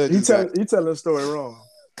 So he telling the story wrong.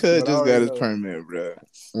 Cuz just got his permit, bro.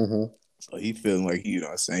 Mm-hmm. So he feeling like you know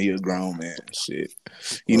what I'm saying, he a grown man and shit.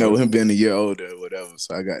 With him being a year older or whatever.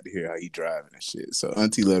 So I got to hear how he driving and shit. So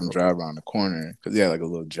auntie let him drive around the corner because he had like a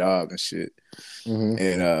little job and shit. Mm-hmm.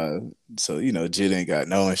 And so Jit ain't got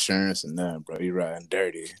no insurance and nothing, bro. He riding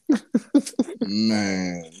dirty.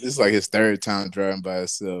 Man, it's like his 3rd time driving by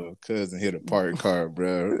himself. Cousin hit a parked car,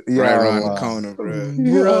 bro. Right around the corner, bro.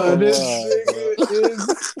 Bro, this nigga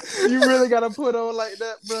is. You really gotta put on like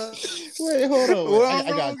that, bro. Wait, hold on. Well, I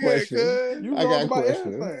got a question. You I got a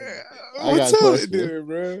question. I got a question. There,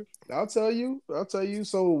 bro. I'll tell you.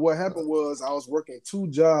 So what happened was I was working 2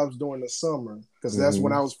 jobs during the summer because that's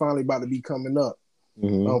when I was finally about to be coming up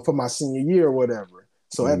for my senior year or whatever.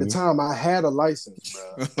 So at the time I had a license,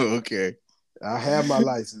 bro. Okay. I had my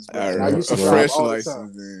license, bro. Right. I used to a drive fresh all license, the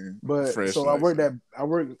time. man. But fresh so license. I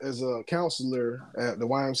worked as a counselor at the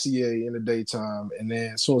YMCA in the daytime, and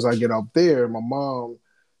then as soon as I get up there, my mom,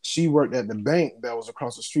 she worked at the bank that was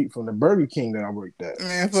across the street from the Burger King that I worked at.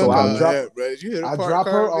 Man, so I drop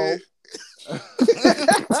her off.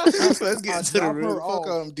 Let's get to the real fuck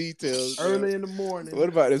all them details. Early in the morning. What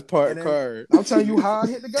about this parked car? I'm telling you how I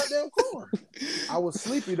hit the goddamn car. I was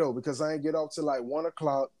sleepy though because I didn't get off till like 1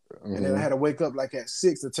 o'clock. And then I had to wake up like at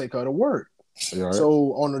 6 to take her to work. Right.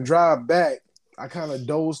 So on the drive back, I kind of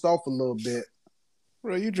dozed off a little bit.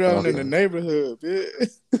 Bro, you driving in the neighborhood,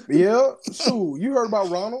 bitch. Yeah. Shoot, you heard about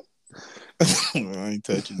Ronald? I ain't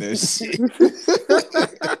touching that shit.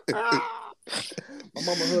 My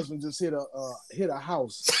mama husband just hit a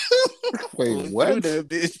house. Wait, what? That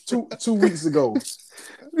bitch. 2 weeks ago.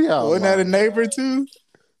 Yeah, Wasn't that a neighbor too?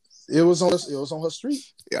 It was on her street.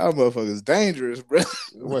 Y'all motherfuckers dangerous, bro.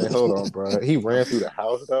 Wait, hold on, bro. He ran through the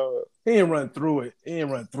house, dog. He didn't run through it.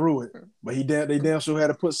 But they damn sure had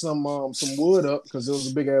to put some wood up because there was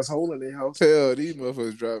a big ass hole in their house. Hell, these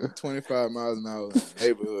motherfuckers driving 25 miles an hour in the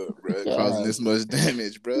neighborhood, bro, causing this much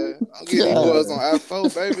damage, bro. I'm getting these boys on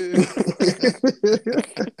I-4, baby.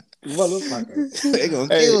 Motherfucker. They gonna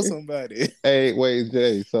kill somebody. Hey, wait,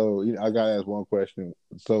 Jay. So I gotta ask one question.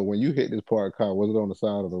 So when you hit this parked car, was it on the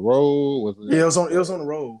side of the road? Yeah, it was on the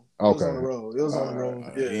road. Okay. It was on the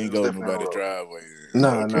road. Yeah, you ain't go to nobody's driveway.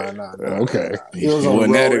 Nah. Okay. It was on the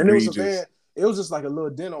Wasn't that road. And egregious? it was just like a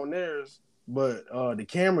little dent on theirs, but the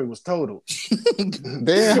Camry was totaled.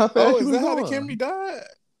 Damn, how fast Is you that was how the going? Camry died?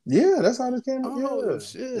 Yeah, that's how the Camry. Oh, yeah,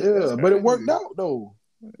 shit. yeah, That's but it crazy. worked out though.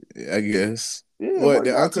 Yeah, I guess. Yeah, What, it worked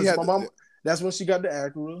the out, auntie 'cause had my the- mom. That's when she got the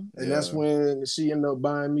Acura, and that's Yeah. when she ended up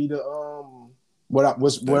buying me the what I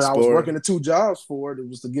was Explorer. working the 2 jobs for. It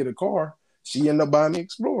was to get a car. She ended up buying me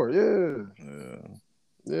Explorer. Yeah.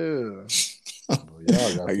 Y'all got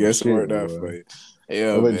I some guess it shit, worked out boy. for you.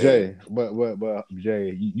 Yeah, But man. Jay, but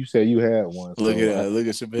Jay, you said you had one. Look so at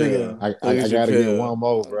Chappelle. I Look at gotta get Chappelle. one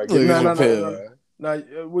more, bro. Look at No. Chappelle. Now,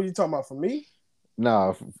 what are you talking about for me?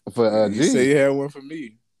 Nah, for You G. say you had one for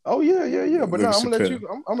me. Oh yeah. But Look now at I'm gonna let Chappelle. you.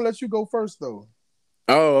 I'm gonna let you go first though.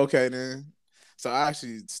 Oh, okay then. So I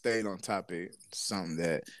actually stayed on topic. Something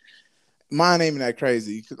that mine ain't even that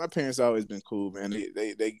crazy because my parents always been cool, man.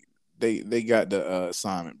 They got the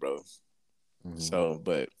assignment, bro. Mhm. So,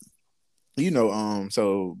 but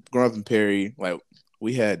so growing up in Perry, like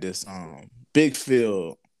we had this big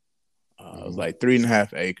field. It was like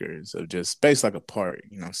 3.5 acres of just space like a park.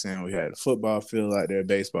 You know what I'm saying? We had a football field out there,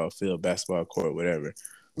 baseball field, basketball court, whatever.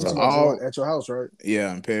 You So talking about all at your house, right?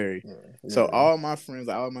 yeah, in Perry. Yeah. So all my friends,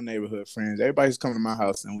 all my neighborhood friends, everybody's coming to my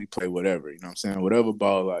house and we play whatever. You know what I'm saying? Whatever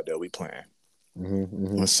ball out there, we playing.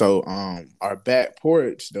 And so our back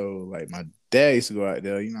porch though, like my dad used to go out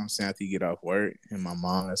there, you know what I'm saying, after he get off work, and my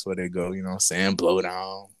mom, that's where they go, you know what I'm saying, blow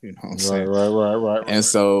down, you know what I'm saying. Right. And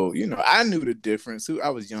so, I knew the difference. I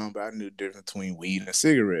was young, but I knew the difference between weed and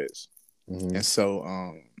cigarettes. Mhm. And so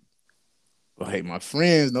like my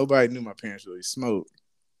friends, nobody knew my parents really smoked.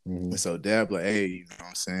 Mhm. And so dad like, hey, you know what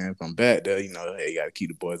I'm saying? If I'm back there, hey, you gotta keep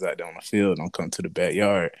the boys out there on the field, don't come to the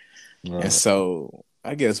backyard. Right. And so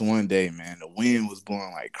I guess one day, man, the wind was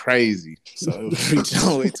blowing like crazy. So it was reaching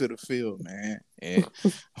all the way to the field, man. And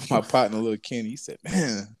my partner, little Kenny, he said,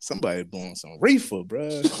 man, somebody blowing some reefer,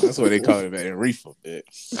 bro. That's what they call it, man, reefer, bit.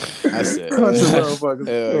 I said, Country motherfuckers.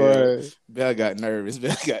 yeah. Bell got nervous.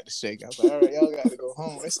 Bell got to shake. I was like, all right, y'all got to go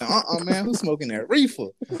home. They said, man, who's smoking that reefer?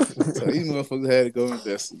 So these motherfuckers had to go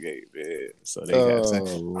investigate, man. So they got to say,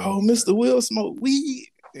 oh, Mr. Will smoked weed.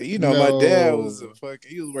 My dad was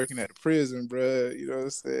he was working at the prison, bro. You know what I'm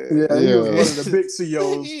saying? Yeah, he was one of the big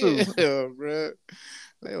CEOs too. Yeah, bro.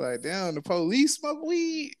 They like, damn, the police smoke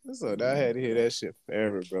weed. So I had to hear that shit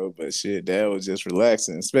forever, bro. But shit, Dad was just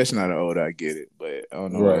relaxing, especially now the older I get it. But I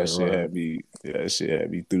don't know why that shit had me. Yeah, that shit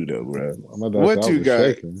had me through though, bro. What you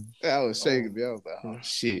got? I was shaking, man. I was like, oh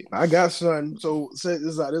shit. I got something. So this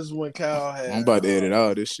is when Kyle had. I'm about to edit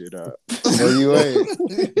all this shit out. No, you ain't.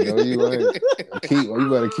 You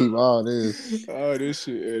better keep all this. All this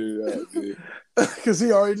shit edited out, dude. Because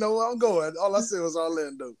he already know where I'm going. All I said was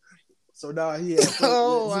Orlando. So now he had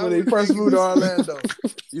when he first moved to Orlando.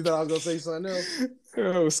 You thought I was gonna say something else?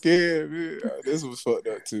 I was scared, man. This was fucked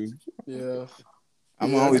up too. Yeah.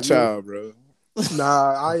 I'm my only child, bro.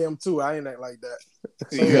 Nah, I am too. I ain't act like that.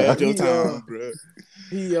 So you had your time, bro.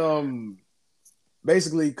 He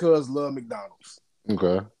basically cuz love McDonald's.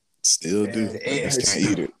 Okay. Still do. I just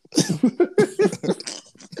can't eat it.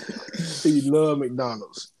 He loved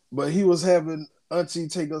McDonald's. But he was having Auntie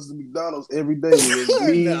take us to McDonald's every day.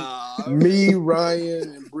 Me,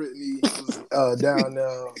 Ryan, and Brittany was down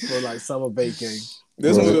there for like summer vacation.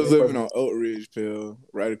 This one was living on Oak Ridge, Pill,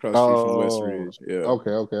 right across the street from West Ridge. Yeah.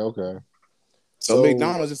 Okay. So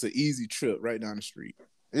McDonald's is an easy trip right down the street.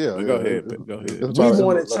 Yeah. But go ahead. We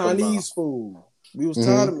wanted Chinese food. We was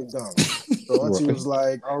tired of McDonald's. So Auntie was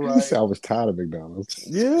like, all right. I was tired of McDonald's.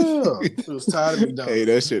 Yeah. It was tired of McDonald's. Hey,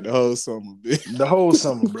 that shit the whole summer, bitch. The whole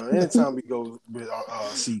summer, bro. Anytime we go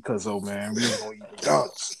see Cuzzo, man, we was gonna eat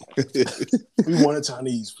McDonald's. We wanted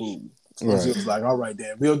Chinese food. Right. So it was like, all right,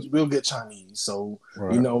 then we'll get Chinese. So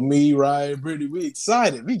me, Ryan, Brittany, we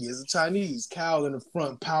excited. We get some Chinese. Cal in the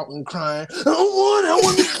front pouting, crying. I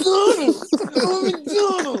want McDonald's. I want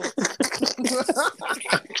McDonald's.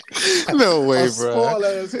 No way, A bro. spoiled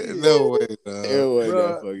ass kid. No way, It dog. wasn't that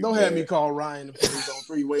Bruh, fucking don't bad. have me call Ryan and put this on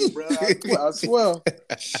three-way, bro. I swear.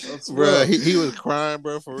 Bro, he was crying,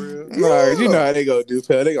 bro, for real. Nah, you know how they gonna do,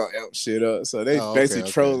 pal. They gonna amp shit up. So they Oh, basically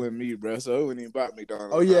okay. trolling me, bro. So it wasn't even about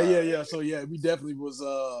McDonald's. Oh yeah. So yeah, we definitely was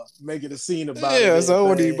making a scene about it. Yeah, and so it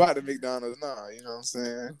wasn't everything. even about the McDonald's. Nah, you know what I'm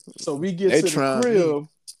saying? So we get They to the trying crib,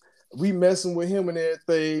 we messing with him and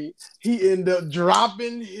everything. He ended up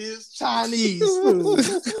dropping his Chinese food.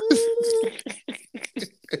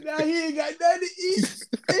 Now he ain't got nothing to eat.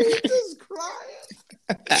 And he just crying.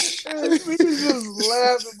 And we was just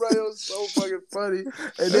laughing, bro. It was so fucking funny.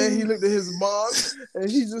 And then he looked at his mom and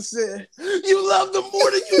he just said, "You love them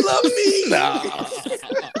more than you love me."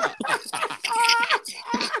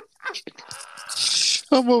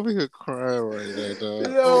 I'm over here crying right now,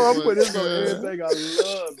 dog. Yo, I put this on everything I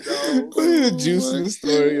love, dog. Look at the juice in the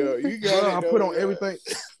story, yo. You got Bro, it. I put on everything.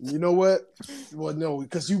 You know what? Well, no,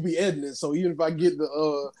 because you be editing. So even if I get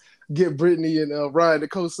the get Brittany and Ryan the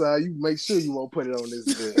co-side, you make sure you won't put it on this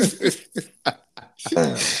bit.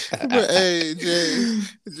 But hey,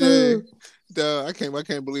 Jay, dog, I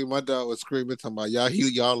can't believe my dog was screaming talking about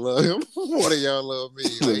y'all love him more than y'all love me.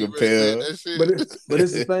 Like, he really said that shit. But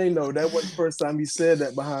it's the thing though, that wasn't the first time he said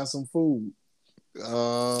that behind some food.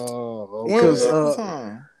 Oh, When was Because, that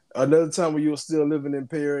time? Another time when you were still living in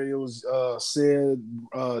Perry, it was said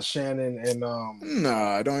Shannon and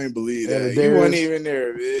Nah, I don't even believe and that. Darius. You weren't even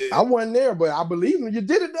there, bitch. I wasn't there, but I believe him. You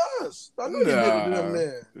did it to us. I know you did it to them,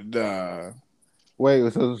 man. Nah. Wait, G,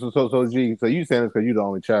 so you saying it's because you're the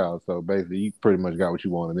only child, so basically you pretty much got what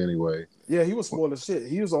you wanted anyway. Yeah, he was spoiled as shit.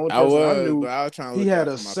 He was the only I person I was, knew. but I was trying to He look had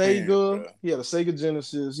out a for my Sega. parents, He had a Sega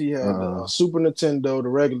Genesis. He had a Super Nintendo, the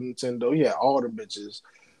regular Nintendo. He had all the bitches.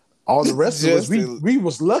 All the rest of us, we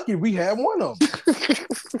was lucky we had one of them.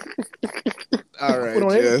 All right, put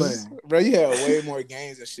on Jess. everything. Bro, you had way more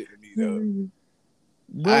games and shit than me,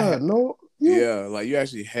 though. Bruh, no. Yeah, like you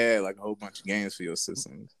actually had like a whole bunch of games for your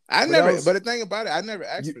system. But the thing about it, I never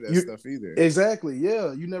asked for that stuff either. Exactly,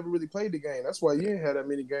 yeah. You never really played the game. That's why you didn't have that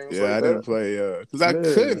many games. Yeah, like I that. didn't play, because I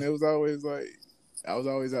couldn't. It was always like, I was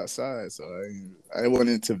always outside, so I wasn't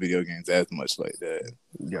into video games as much like that.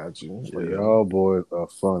 Got you. Yeah. Y'all boys are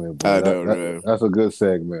funny, bro. I know, that's a good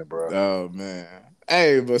segment, bro. Oh, man.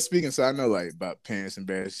 Hey, but speaking, so I know, like, about parents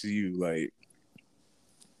embarrassing you, like,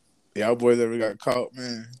 y'all boys ever got caught,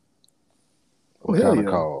 man? What kind of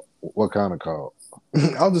call? What kind of call?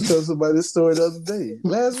 I was just telling somebody this story the other day,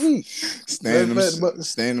 last week. Staying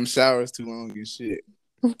in them showers too long and shit.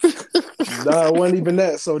 Nah, it wasn't even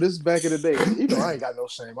that. So this is back in the day. You know, I ain't got no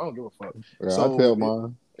shame. I don't give a fuck. Yeah, so I'll tell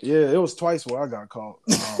mine. It was twice where I got caught.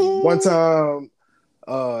 One time,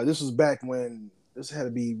 this was back when this had to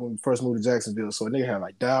be when we first moved to Jacksonville. So a nigga had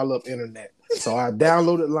like dial-up internet. So I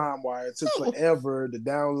downloaded LimeWire. It took forever to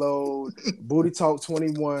download Booty Talk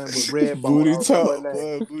 21 with Redbone. Booty Talk.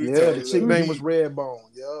 The chick name was Redbone.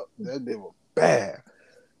 Yup, that bitch was bad.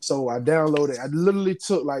 So I downloaded. I literally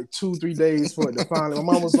took like 2-3 days for it to finally.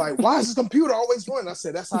 My mom was like, "Why is this computer always running?" I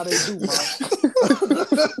said, "That's how they do, mom."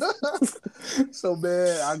 So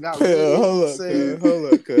man, I got. Hold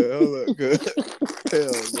up, cuz.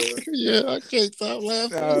 Hell, bro. Yeah, I can't stop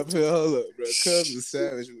laughing. Nah, hold up, bro. Cuz was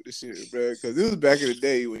savage with the shit, bro. Because it was back in the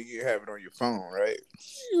day when you didn't have it on your phone, right?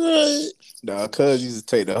 Right. Nah, cuz used to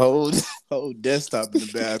take the whole desktop in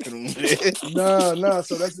the bathroom. Nah.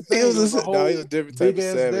 So that's the thing. He was a different type of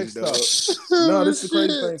savage, desktop. No, this is the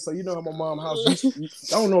crazy thing. So you know how my mom's house used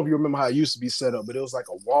to, I don't know if you remember how it used to be set up, but it was like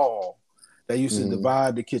a wall that used to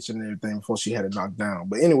divide the kitchen and everything before she had it knocked down.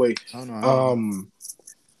 But anyway,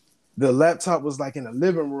 the laptop was like in the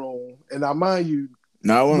living room, and I mind you,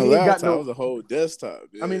 I wasn't a laptop. It was a whole desktop.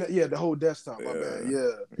 Yeah. I mean, the whole desktop. My bad.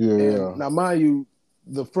 Yeah. And now, mind you,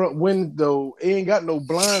 the front window it ain't got no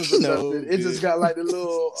blinds or nothing. It just got like the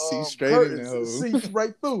little curtains, see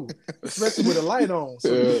right through, especially with a light on. So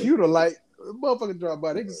the computer light, motherfucker drop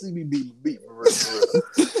by, they can see me beat for real.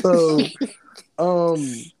 So,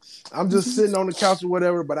 I'm just sitting on the couch or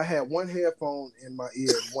whatever, but I had one headphone in my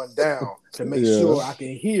ear, one down, to make sure I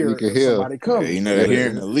can hear somebody coming. Yeah, you know,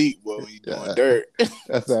 hearing the leak, boy, when you doing dirt.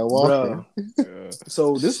 That's that walking.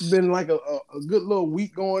 So this has been like a good little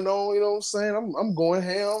week going on, you know what I'm saying? I'm going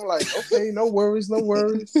ham, like, okay, no worries.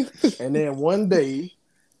 And then one day,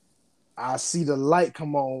 I see the light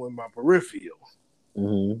come on in my peripheral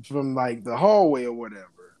from like the hallway or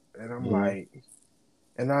whatever. And I'm like,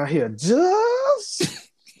 and I hear just...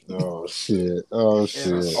 Oh shit!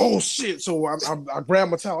 So I grab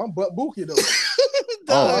my towel. I'm butt bookie though.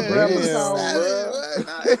 I grab my towel, bro.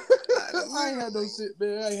 I ain't had no shit,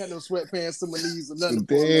 man. I ain't had no sweatpants to my knees or nothing.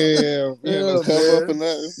 Damn, you had no cover up or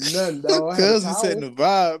nothing. Nothing, dog. I had a Cuz towel. setting the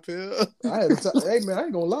vibe, Pill. I had a hey man, I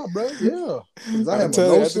ain't gonna lie, bro. Yeah, cause I I'm had my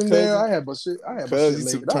telling you, lotion there. I had my shit. I had my Cuz shit used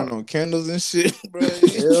to laid turn out. on candles and shit, bro.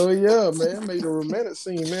 Hell yeah, man. Made a romantic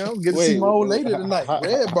scene, man. I'm getting to see my old lady tonight.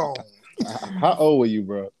 Redbone. How old were you,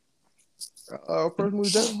 bro? First movie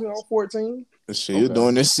Jacksonville, I was 14. Shit, you're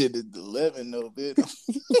doing this shit at 11 though, bitch.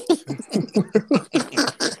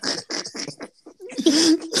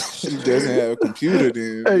 You doesn't have a computer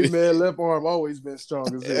then. Hey man, left arm always been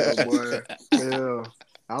strong as hell, boy. Yeah.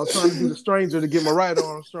 I was trying to do the stranger to get my right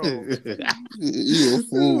arm strong. You a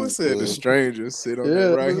fool. Said the stranger sit on Yeah,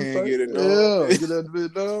 that right hand, get it done. Yeah, get that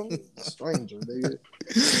bit done. Stranger, nigga.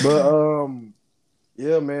 But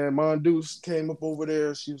yeah, man, Mondoose came up over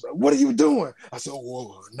there. She was like, "What are you doing?" I said,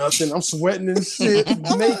 "Whoa, nothing. I'm sweating and shit,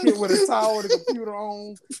 naked with a towel and a computer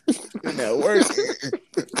on." And that work.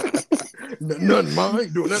 Nothing, Mom. I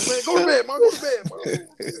ain't doing nothing, man. Go to bed, Mom. Go to bed, Mom.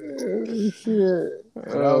 Shit.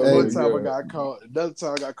 That was one time I got caught. Another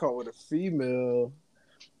time I got caught with a female.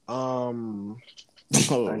 Yeah,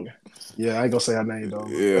 I ain't gonna say her name though.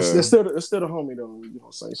 Yeah. It's still the homie though. You know what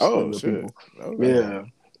I'm saying? She's Oh, still shit. people. Okay. Yeah.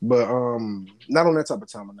 But not on that type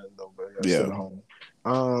of time or nothing though, but yeah, Yeah. still the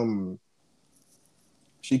homie.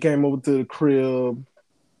 She came over to the crib.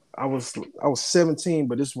 I was 17,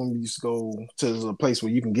 but this is when we used to go to a place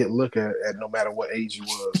where you can get look at no matter what age you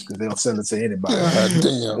was, because they'll send it to anybody. God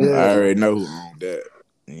damn. Yeah. I already know who owned that.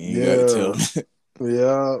 You ain't gotta tell me.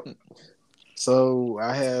 Yeah. So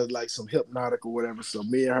I had like some Hypnotic or whatever. So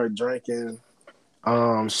me and her drinking.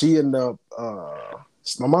 She ended up.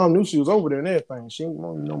 My mom knew she was over there and everything. She,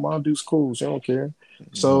 Mom Duke's cool. She don't care.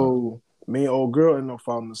 So me and old girl ended up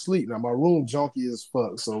falling asleep. Now my room junky as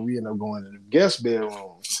fuck. So we ended up going to the guest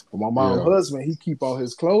bedroom. But my mom's husband, he keep all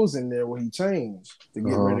his clothes in there when he changed to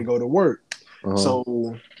get ready to go to work.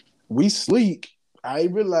 So we sleep. I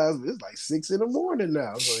realized it's like 6 a.m.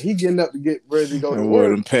 now. So he getting up to get ready to go to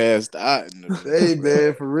work. And passed out. Hey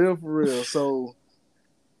man, for real. So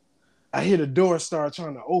I hear the door start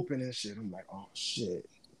trying to open and shit. I'm like, oh shit.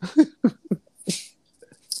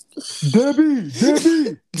 Debbie,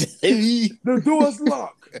 the door's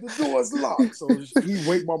locked. So he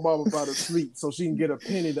wake my mom up out of sleep so she can get a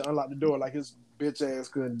penny to unlock the door like his bitch ass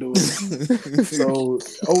couldn't do it. So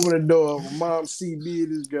open the door, my mom see me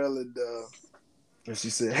and this girl and she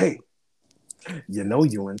said, "Hey, you know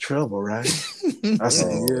you in trouble, right?" I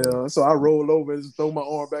said, "Yeah." So I roll over and just throw my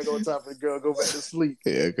arm back on top of the girl, go back to sleep.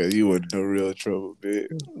 Yeah, because you wasn't no real trouble, bitch.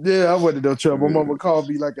 Yeah, I wasn't no trouble. My mama called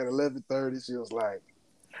me like at 11:30. She was like,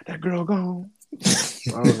 "That girl gone?"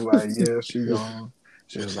 I was like, "Yeah, she gone."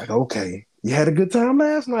 She was like, "Okay, you had a good time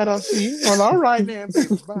last night, I see." Well, all right then,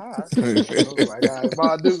 baby, bye. I was like, "All right,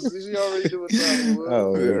 Ma, she already doing something."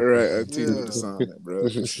 Oh, yeah, right. I teach you the song, bro.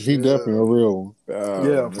 She definitely a real one. Oh,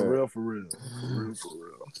 yeah, man. for real.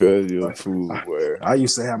 Cause you're a fool, boy. I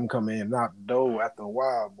used to have them come in and knock the door after a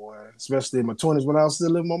while, boy. Especially in my 20s when I was still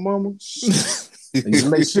living with my mama. And you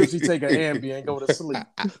make sure she take an Ambien and go to sleep.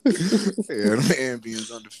 Yeah, them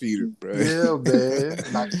Ambien's undefeated, bro. Yeah, man.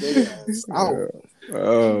 Knock their ass out.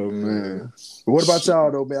 Oh, man. What about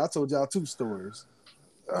y'all, though, man? I told y'all 2 stories.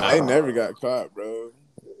 I ain't never got caught, bro.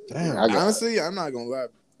 Damn. Honestly, I'm not gonna lie.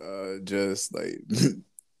 Just like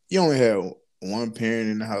you only had one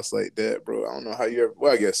parent in the house like that, bro. I don't know how you ever.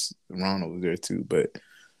 Well, I guess Ronald was there too, but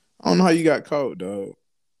I don't know how you got caught, dog.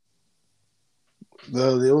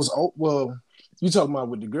 It was well. You talking about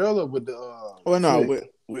with the girl or with the? Well, no,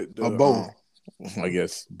 flick? with the both. I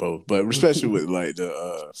guess both, but especially with like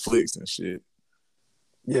the flicks and shit.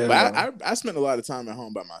 Yeah, but I spent a lot of time at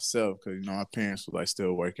home by myself because my parents were like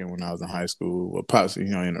still working when I was in high school. Well, pops,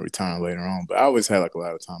 ended up retiring later on, but I always had like a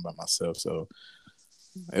lot of time by myself, so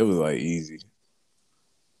it was like easy.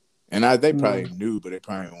 And they probably knew, but they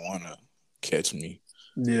probably didn't want to catch me.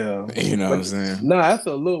 Yeah, you know what I'm saying. Nah,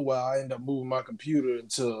 after a little while, I ended up moving my computer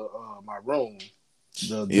into my room.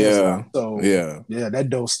 So that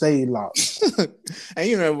door stayed locked. And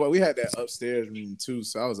you know what? We had that upstairs room too,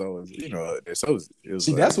 so I was always, so it was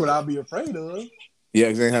See, like, that's what I'll be afraid of. Yeah,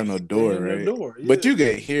 because they didn't have no door, right? No door, yeah. But you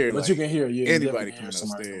can hear, you can hear, anybody coming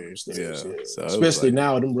upstairs. Yeah. So especially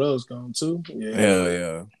now, them rugs gone too.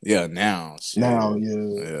 Yeah. Now, shit.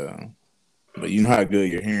 Yeah. But you know how good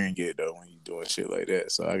your hearing get though when you doing shit like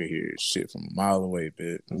that. So I can hear shit from a mile away,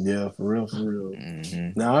 bitch. Yeah, for real.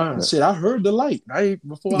 Mm-hmm. Nah, shit, I heard the light.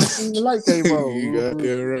 Before I seen the light came on. You got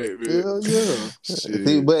that right, bitch. Yeah.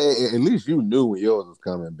 See, but at least you knew when yours was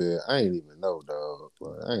coming, bitch. I ain't even know, dog.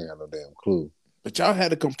 I ain't got no damn clue. But y'all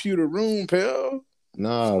had a computer room, pal.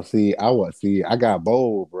 Nah, I got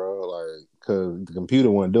bold, bro. Like because the computer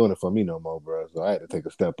wasn't doing it for me no more, bro. So I had to take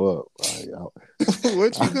a step up.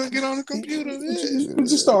 What you gonna get on the computer? You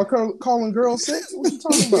just start calling girl sex? What you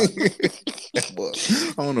talking about?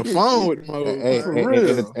 On the phone with my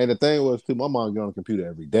and the thing was too, my mom get on the computer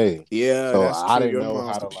every day. Yeah, so that's I true. didn't Your know mom's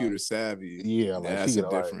how to computer savvy. Yeah, like that's she a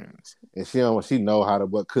difference. And she know how to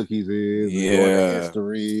what cookies is, and go into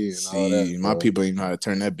history and all that. My people ain't know how to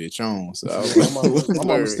turn that bitch on. So my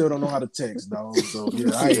mama still don't know how to text, dog. So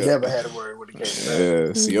yeah, I ain't never had to worry when it came to that.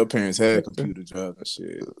 Yeah, see, your parents had computer jobs and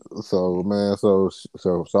shit. So man, so I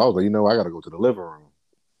was like, I gotta go to the living room.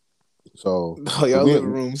 So y'all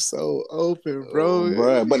living room so open,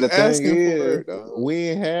 bro. But the thing is, we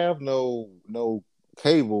ain't have no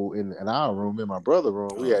cable in our room. In my brother's room,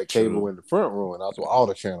 we had cable in the front room, and that's where all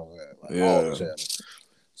the channels at. All the channels.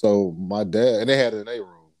 So my dad, and they had it in their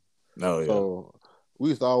room. So we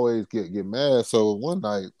used to always get mad. So one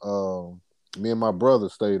night, me and my brother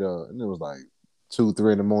stayed up, and it was like 2,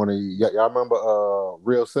 3 in the morning. Y'all remember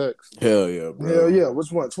Real Sex? Hell yeah, bro. Hell yeah.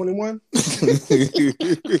 Which one? 21?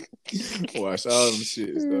 Watch all them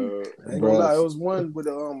shits, dog. I ain't gonna lie, it was one with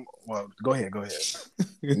well, go ahead.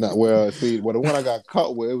 No, well, see, the one I got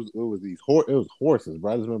caught with, it was horses,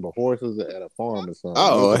 bro. I just remember horses at a farm or something.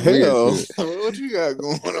 Oh hell, what you got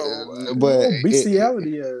going on? But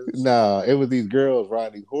bestiality is. Nah, it was these girls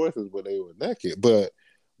riding these horses, but they were naked. But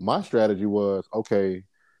my strategy was, okay,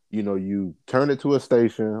 you turn it to a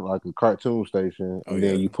station, like a cartoon station, and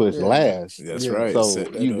then you push last. That's right. So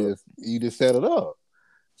you just set it up.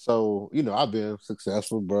 So, I've been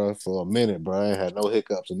successful, bro, for a minute, bro. I ain't had no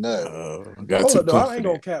hiccups or nothing. I ain't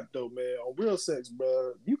gonna cap, though, man. On Real Sex,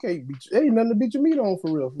 bro, you can't ain't nothing to beat your meat on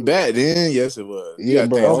for real. Back then, yes, it was. Yeah,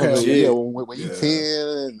 bro. Okay. Yeah, when you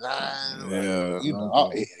 10,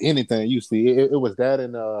 9, anything you see, it was that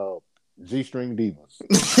and G-String Divas.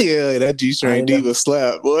 Yeah, that G-String Diva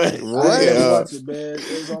slap, boy. Right. Yeah. Watch it, man.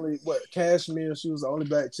 It was only Cashmere. She was the only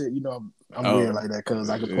black chick. I'm weird like that because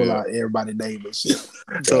I could pull out everybody's name and shit.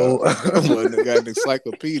 So I got an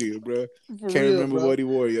encyclopedia, bro. Can't remember what he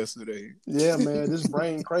wore yesterday. Yeah, man. This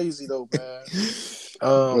brain crazy though,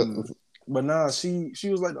 man. But nah, she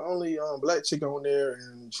was like the only black chick on there,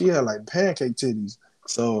 and she had like pancake titties.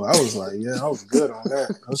 So I was like, I was good on that.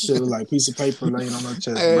 That shit was like a piece of paper laying on her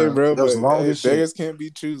chest. Hey, bro, that was long as shit. Beggars can't be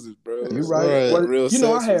choosers, bro. You right. Well,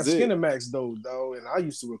 I had Skinemax though, and I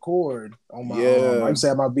used to record on my. I used to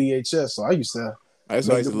have my VHS, so I used to. I used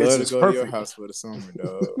to love to go to your house for the summer,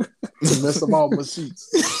 dog. To mess up all my sheets.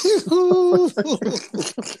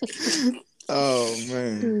 Oh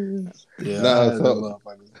man. Yeah.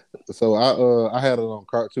 So I had it on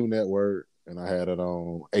Cartoon Network and I had it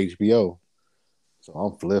on HBO. So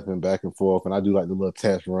I'm flipping back and forth, and I do like the little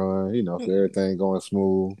test run, so everything going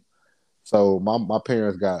smooth. So my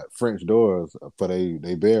parents got French doors for their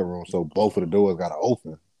bedroom, so both of the doors got to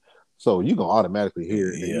open. So you gonna automatically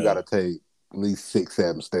hear it, and you got to take at least 6,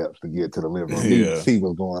 7 steps to get to the living room. You see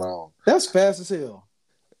what's going on. That's fast as hell,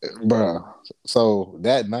 bro. So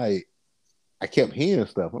that night, I kept hearing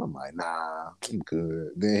stuff, and I'm like, nah, I'm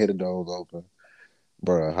good. Then hear the doors open,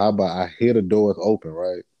 bro. How about I hear the doors open,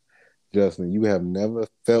 right? Justin, you have never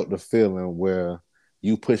felt the feeling where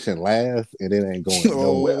you pushing last and it ain't going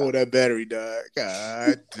nowhere. Oh, that battery died.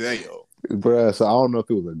 God damn. Bruh, so I don't know if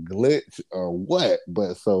it was a glitch or what,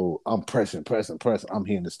 but so I'm pressing. I'm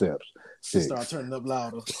hearing the steps. 6. Start turning up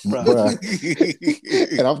louder.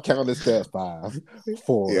 Bruh. And I'm counting the steps 5,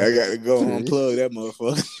 4. Yeah, I got to go unplug that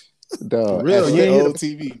motherfucker. Dog, real, you ain't old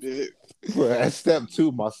TV, bitch. Bruh, at step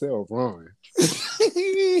 2, my cell running.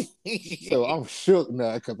 So I'm shook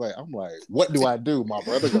now because I'm like, what do I do? My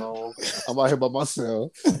brother gone. I'm out here by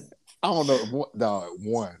myself. I don't know. Dog,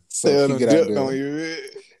 1. So she get out there. On you,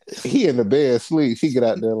 he in the bed asleep. She get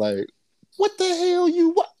out there like, what the hell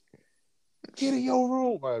you what? Get in your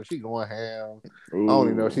room. Like, she going ham. Ooh. I don't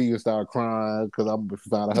even know. She even started crying because I'm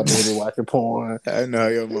finding her baby watching porn. I know how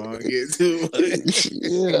your mom gets too.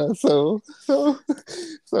 Yeah. So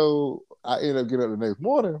I ended up getting up the next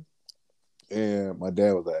morning. And my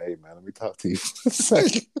dad was like, hey, man, let me talk to you for a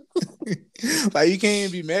second. Like, you can't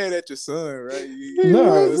even be mad at your son, right?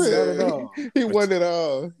 No, not at all. He wasn't at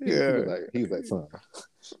all. Yeah. He was like, son,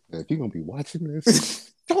 if you're going to be watching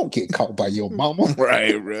this, don't get caught by your mama.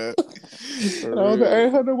 Right, bro. And I was like, I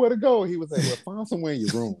ain't had nowhere to go. He was like, well, find somewhere in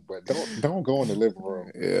your room, but don't go in the living room.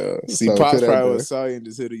 Yeah. See, so Pops probably was sorry and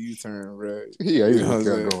just hit a U-turn, right? Yeah, he was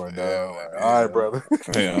going down. Like, all right, brother.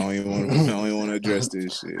 Yeah, I don't even want to address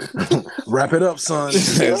this shit. Wrap it up, son.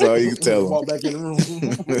 That's all you can tell him. Walk back in the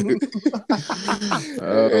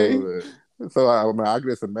room. So I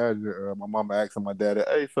just imagine my mama asking my daddy,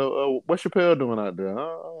 "Hey, so what's Chappelle doing out there?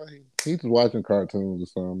 He's just watching cartoons or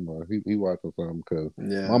something. Or he watching something because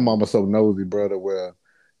my mama's so nosy, brother. Where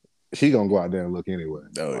she gonna go out there and look anyway.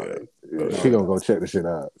 Oh yeah. She gonna go check the shit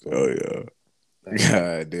out. So. Oh yeah.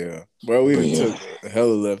 God damn, bro, we done took a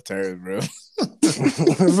hell of left turn, bro.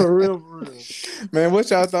 For real. Man, what's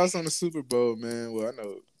y'all thoughts on the Super Bowl, man? Well, I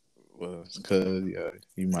know, because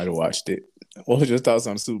you might have watched it. What was your thoughts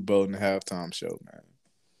on the Super Bowl and the halftime show,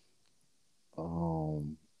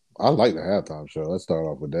 man? I like the halftime show. Let's start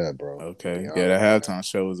off with that, bro. Okay, the halftime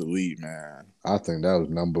show was elite, man. I think that was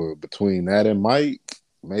number between that and Mike,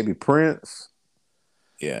 maybe Prince.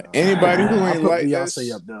 Yeah, anybody who ain't like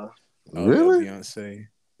Beyonce up there. Really? Beyonce.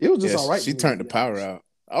 It was just all right. She turned the power out.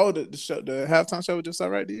 Oh, the halftime show was just all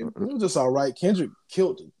right to you? It was just all right. Kendrick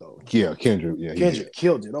killed it though. Yeah, Kendrick. Yeah, Kendrick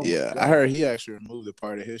killed it. Oh, yeah, I heard he actually removed a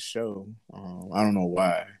part of his show. I don't know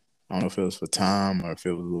why. I don't know if it was for time or if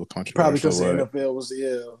it was a little controversial. Probably because the NFL was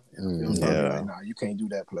like, nah, you can't do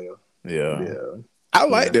that, player. Yeah. I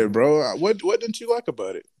liked it, bro. What didn't you like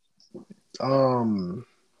about it? I don't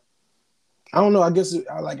know. I guess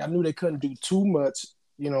I knew they couldn't do too much.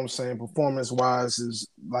 You know what I'm saying? Performance wise is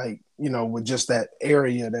like, with just that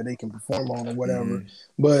area that they can perform on or whatever. Mm-hmm.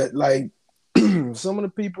 But like some of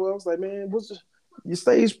the people, I was like, man, your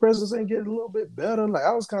stage presence ain't getting a little bit better. Like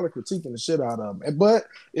I was kind of critiquing the shit out of them. But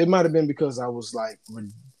it might have been because I was like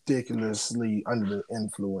ridiculously under the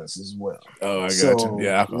influence as well. Oh, I got you.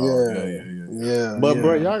 Yeah, alcohol. Yeah. But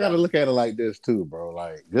bro, y'all got to look at it like this too, bro.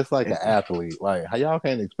 Like just like an athlete, like how y'all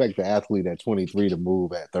can't expect the athlete at 23 to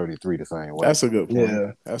move at 33 the same way. That's a good point.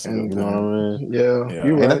 Yeah, that's a good point. You know what I mean? Yeah.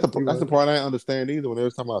 You're right. That's the part I didn't understand either. When they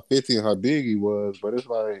was talking about 50 and how big he was, but it's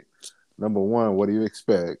like number one, what do you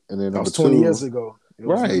expect? And then that was 20 years ago.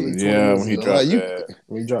 Right? Yeah, when he dropped that.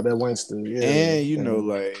 When he dropped that Winston. Yeah, and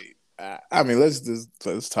like. I mean, let's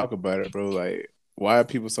talk about it, bro. Like, why are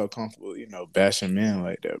people so comfortable, bashing men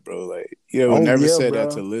like that, bro? Like, never said that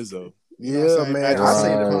to Lizzo. Man. I say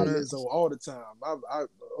that about Lizzo all the time. Well,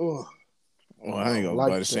 I ain't gonna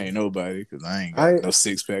body shame nobody because I ain't got no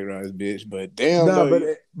six pack rise, bitch. But damn,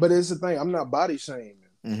 but it's the thing. I'm not body shaming.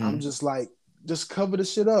 Mm-hmm. I'm just like, just cover the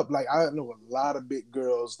shit up. Like I know a lot of big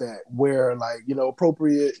girls that wear like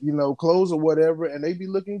appropriate clothes or whatever, and they be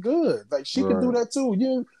looking good. Like she could do that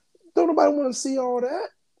too. Don't nobody want to see all that.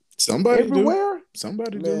 Somebody everywhere. Do.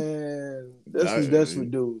 Somebody man, do. That's for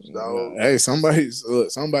dudes, dog. Hey, somebody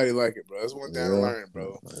like it, bro. That's one thing I learned,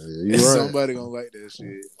 bro. Right. Somebody gonna like that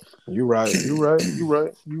shit. You right.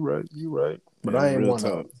 But I ain't want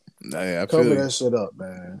to cover that shit up,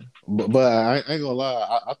 man. But I ain't gonna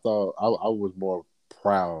lie. I thought I was more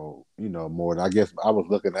proud, more. I guess I was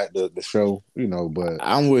looking at the show, but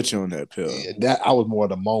I'm with you on that, Pill. That I was more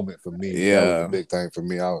the moment for me. Yeah, that was a big thing for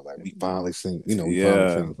me. I was like, we finally seen, finally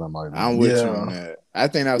seen somebody. I'm with you on that. I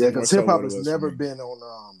think that was because hip hop has never been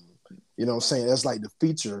on. I'm saying that's like the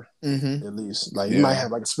feature, at least. Like you might have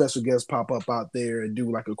like a special guest pop up out there and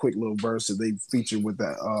do like a quick little verse that they feature with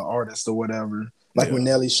that artist or whatever. Like when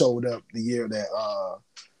Nelly showed up the year that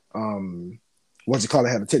what's it called?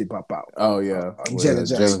 Had a titty pop out. Oh yeah, Janet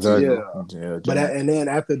Jackson. Yeah. But and then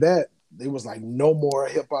after that, they was like no more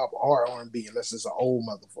hip hop or R&B unless it's an old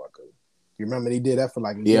motherfucker. You remember they did that for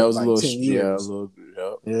like it was like a little 10 years.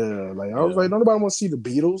 Like I was like, nobody want to see the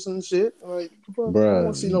Beatles and shit. Like, I don't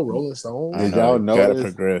want to see no Rolling Stones. Did y'all gotta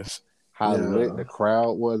progress? How lit the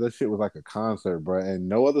crowd was? That shit was like a concert, bro. And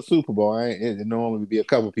no other Super Bowl. It normally would be a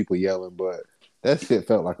couple people yelling, but that shit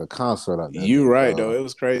felt like a concert out there. You right though. It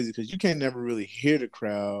was crazy because you can't never really hear the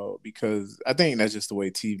crowd because I think that's just the way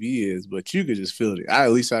TV is. But you could just feel it.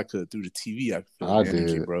 At least I could through the TV. I could feel the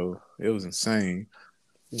energy, bro. It was insane.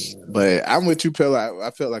 Yeah. But I'm with you, Pell. I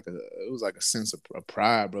felt like it was like a sense of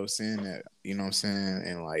pride, bro, seeing that. You know what I'm saying?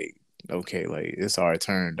 And like, okay, like it's our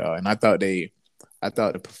turn, dog. And I thought the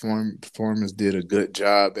performers did a good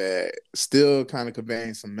job at still kind of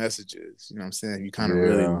conveying some messages. You know what I'm saying? You kind of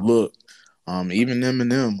really look. Even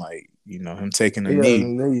Eminem, like, him taking a knee.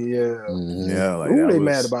 Yeah, like they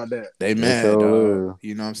mad about that. They mad, dog.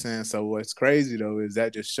 You know what I'm saying? So what's crazy though is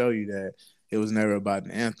that just show you that it was never about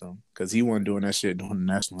the anthem because he wasn't doing that shit during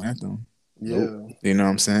the national anthem. Yeah, you know what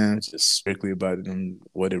I'm saying? It's just strictly about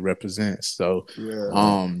what it represents. So,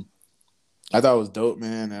 I thought it was dope,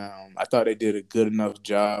 man. I thought they did a good enough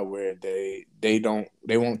job where they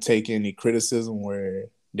won't take any criticism where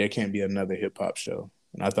there can't be another hip hop show.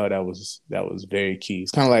 And I thought that was very key.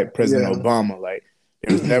 It's kind of like President Obama. Like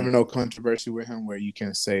there was never no controversy with him where you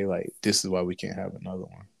can say like this is why we can't have another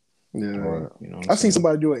one. Yeah, I seen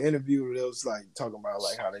somebody do an interview that was like talking about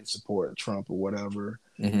like how they support Trump or whatever,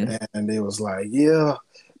 and they was like,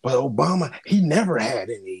 But Obama, he never had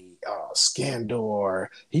any scandal, or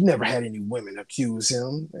he never had any women accuse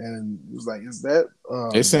him. And it was like, is that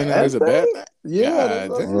They saying that is a bad thing? Yeah,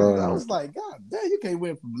 God, I was like, God damn, you can't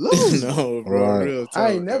win from losing. no, bro, Right. real talk.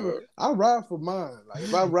 I ain't never. I ride for mine. Like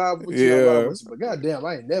if I ride with you, Yeah. I ride with you. But goddamn,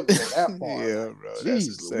 I ain't never go that far. Yeah, Like, bro, that's jeez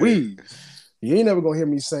insane. Louise. You ain't never gonna hear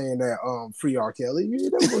me saying that free R. Kelly. You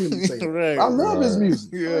ain't never gonna hear me say that. Right, I love his right.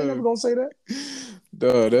 music. I Yeah. ain't never gonna say that.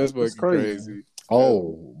 Duh, that's It's fucking crazy. crazy.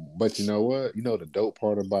 Oh, but you know what? You know the dope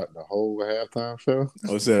part about the whole halftime show?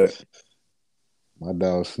 What's that? My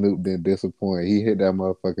dog Snoop been disappointed. He hit that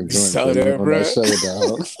motherfucking joint So there, on bruh. that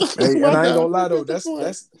show, dog. Hey, and My I ain't dog gonna lie though, been disappointed.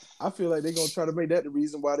 that's I feel like they're gonna try to make that the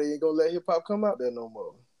reason why they ain't gonna let hip hop come out there no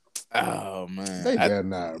more. Oh man, They better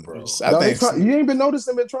not, bro. I No, think, you ain't been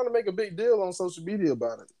noticing them trying to make a big deal on social media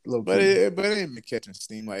about it. but it ain't been catching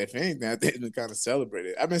steam. Like if anything, I think they kind of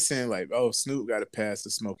celebrated. I've been saying like, oh, Snoop got to pass the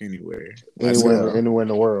smoke anywhere. Anywhere in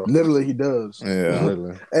the world. Literally, he does. Yeah,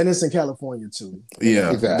 Literally. And it's in California too.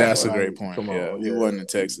 yeah, Exactly. that's a Like, great point. come on, Yeah, he yeah. wasn't in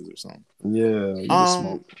Texas or something. Yeah, you can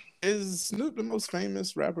smoke. Is Snoop the most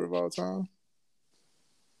famous rapper of all time?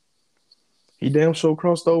 He damn sure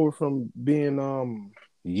crossed over from being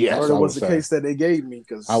Yes, murder I was would the say. case that they gave me,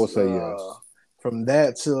 because I would say yes. From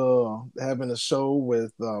that to having a show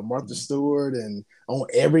with Martha Stewart and on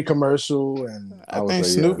every commercial, and I would think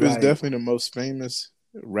say Snoop yeah. is Like- definitely the most famous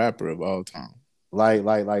rapper of all time. Like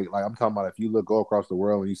I'm talking about if you go across the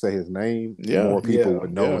world and you say his name, Yeah. more people Yeah.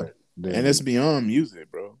 would know Yeah. it. Than, And it's beyond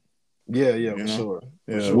music, bro. yeah, You for know? sure.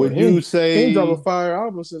 Yeah. Sure. Would He you ain't say drop a fire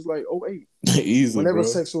album since like 08. Easily, Whenever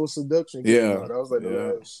bro. Sexual Seduction came Yeah. out, I was like the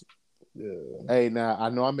Yeah. last. Yeah, Hey, now I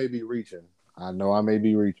know I may be reaching.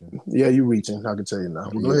 yeah, you reaching. I can tell you now.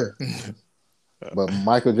 Well, go ahead. But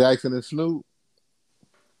Michael Jackson and Snoop,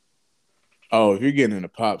 Oh, if you're getting into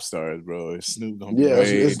pop stars, bro, it's Snoop gonna be Yeah,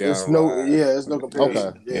 way down it's the no, line. yeah, it's no comparison.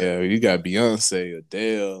 Okay. Yeah, you got Beyonce,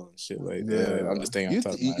 Adele, and shit like that. Yeah. I'm just thinking, I'm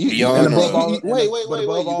talking about you- beyond. And above all, Wait, but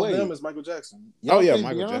above all wait. them is Michael Jackson. y'all Oh, yeah, think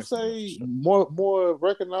Michael Jackson, Beyonce for more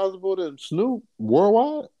recognizable than Snoop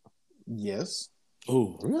worldwide? Yes.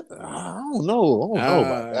 Ooh, I don't know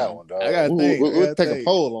about that one, dog. I gotta think. We'll take a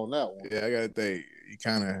poll on that one. Yeah, I gotta think. You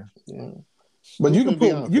kind of. Yeah. But you Snoop can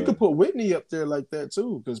and put you Beyonce. could put Whitney up there like that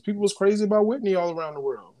too, because people was crazy about Whitney all around the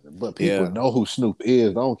world. But people Yeah. know who Snoop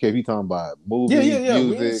is. I don't care if you talking about movies, Yeah. We ain't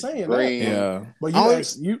music, saying green. that. Yeah. But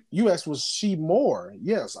Only- you asked, was she more?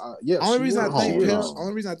 Yes. Yes. Only she reason is. I think Oh, Pill. no.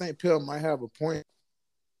 Only reason I think Pill might have a point.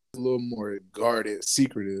 A little more guarded,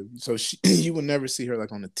 secretive. So you would never see her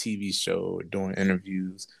like on a TV show or doing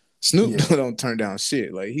interviews. Snoop Yeah. don't turn down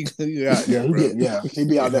shit. Like he out Yeah, there, bro. he be out You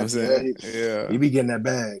know there. what I'm saying? Yeah, he Yeah. be getting that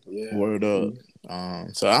bag. Yeah. Word up.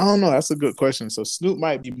 So I don't know. That's a good question. So Snoop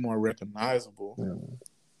might be more recognizable. Yeah.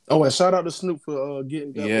 Oh, and shout out to Snoop for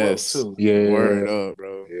getting that Yes. too. Yeah. Word up,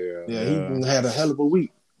 bro. Yeah. Yeah, Yeah. he had a hell of a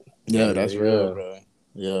week. Yeah, that's Yeah. real, bro.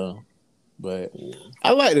 Yeah. But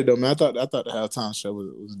I liked it though, man. I thought the halftime show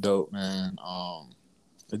was dope, man.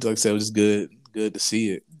 Like I said, it was just good to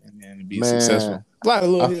see it and be Man, successful. A lot of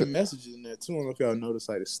little I hidden messages in there too. I don't know if y'all noticed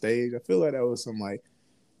like the stage. I feel like that was some like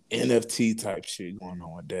NFT type shit going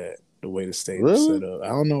on with that. The way the stage was Really? set up. I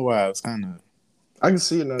don't know why. I was kind of I can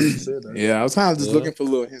see it now that you said that. yeah. I was kind of just Yeah. looking for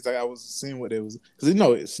little hints. Like I was seeing what it was because you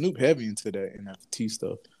know Snoop heavy into that NFT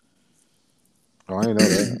stuff. Oh, I didn't know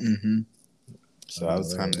that. Mm-hmm. So I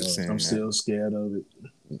was kind of just saying, I'm that. still scared of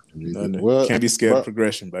it. Well, Can't be scared but- of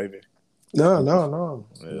progression, baby. No. Yeah.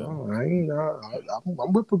 No, I ain't.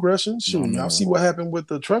 I'm with progression. Shoot, No. y'all see what happened with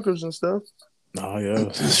the truckers and stuff. Oh yeah,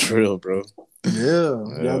 that's real, bro. Yeah,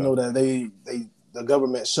 Yeah. y'all know that the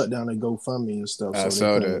government shut down their GoFundMe and stuff. I they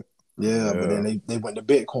saw couldn't- that. Yeah, but Yeah. then they went to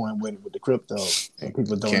Bitcoin with the crypto. And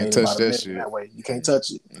people Can't donated touch about that $1 million shit. that way. You can't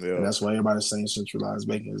touch it. And Yeah, that's why everybody's saying centralized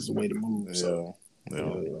banking is the way to move. So, yeah.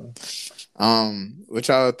 What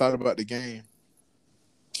y'all thought about the game?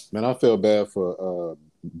 Man, I feel bad for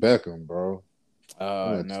Beckham, bro.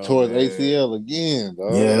 No, Towards man. ACL again,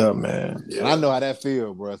 dog. yeah, man. And I know how that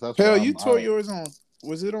feel, bro. So that's Pell, why you I'm tore out. yours on.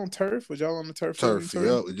 Was it on turf? Was y'all on the turf? Turf, when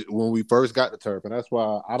you yeah. When we first got the turf, and that's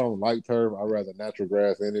why I don't like turf. I rather natural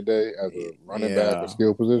grass any day as a running back Yeah. or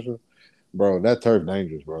skill position. Bro, that turf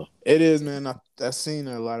dangerous, bro. It is, man. I've seen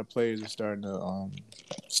a lot of players are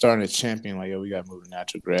starting to champion like, yo, we got to move to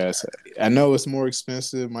natural grass. I know it's more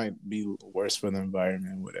expensive, might be worse for the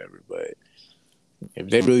environment, whatever. But if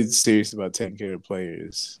they're really serious about taking care of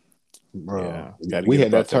players, Bro, yeah, gotta we get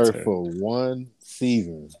had that above turf for one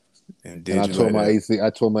season, and and I tore my ACL. I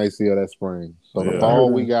tore my ACL that spring. So Yeah. the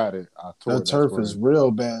fall we got it, I tore That turf is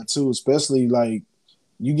real bad too, especially like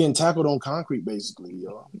you getting tackled on concrete basically,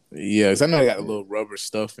 yo. Yeah, because I know they got a little rubber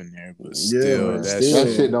stuff in there, but still, man, that still.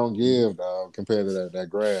 That shit don't give, dog, compared to that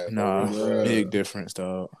grass. Nah, Yeah. big difference,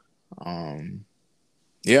 dog.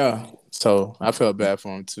 Yeah, so I felt bad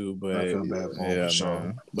for him too, but I feel bad for him, for sure.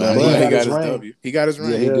 man. But But he he got got his his ring. W. He got his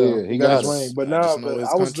ring. Yeah, he did. He got his got ring. it. But I just no, know but his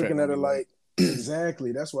I was contract looking at gonna it be like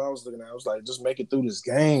exactly. That's what I was looking at. I was like, just make it through this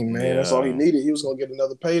game, man. That's all he Yeah. needed. He was gonna get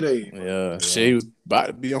another payday. Yeah, Shea was about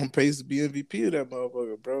to be on pace to be MVP of that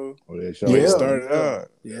motherfucker, bro. Oh, they When showed he Yeah. up. started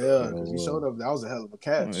out. Yeah, because he showed up. That was a hell of a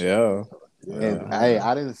catch. Yeah. And hey,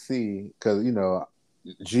 I didn't see because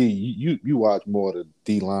G, you watch more of the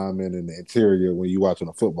D linemen and the interior when you watching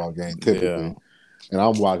a football game typically, Yeah. and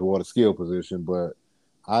I'm watching more the skill position, but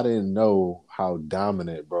I didn't know how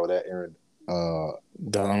dominant, bro, that Aaron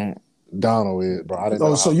Donald is, bro. I didn't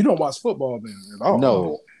know. So you don't watch football then at all?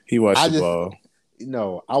 No, He watched I the just- ball.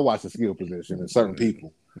 no, I watch the skill position and certain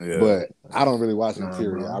people, Yeah. but I don't really watch the Nah,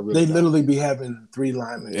 interior. bro. I really They don't. literally be having 3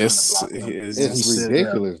 linemen. It's trying to block them. it's It's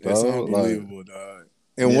ridiculous, It's dog. Like, unbelievable, dog.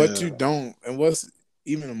 And what Yeah. you don't, and what's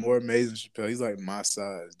even more amazing, Chappelle, he's like my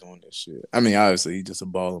size doing this shit. I mean, obviously, he's just a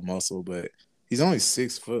ball of muscle, but he's only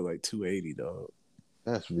 6 foot, like 280, dog.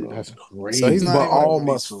 that's crazy. So he's not But even all like,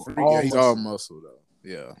 muscle. He's, All he's muscle. all muscle, though.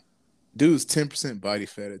 Yeah. Dude's 10% body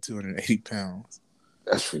fat at 280 pounds.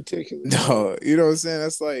 That's ridiculous. No, you know what I'm saying?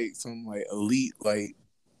 That's like some like elite, like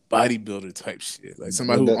bodybuilder type shit. Like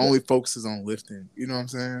somebody who only focuses on lifting. You know what I'm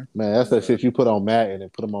saying? Man, that's that shit you put on Matt and then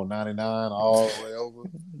put him on 99 all the way over.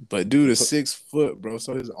 But dude is 6 foot, bro.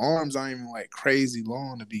 So his arms aren't even like crazy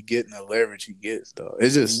long to be getting the leverage he gets, though.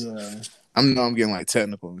 It's just Yeah. I'm getting like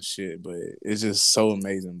technical and shit, but it's just so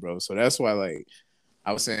amazing, bro. So that's why, like,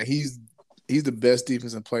 I was saying he's the best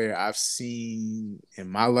defensive player I've seen in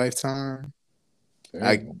my lifetime.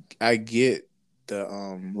 I get the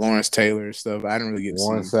Lawrence Taylor stuff. I didn't really get to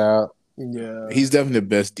One see. side. Yeah. He's definitely the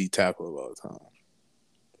best D tackle of all time.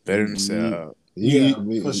 Better than Sal. Yeah,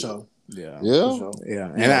 for sure. Yeah. Yeah. For sure.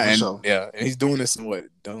 Yeah. Yeah, And for sure. and he's doing this in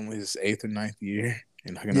done his 8th or 9th year.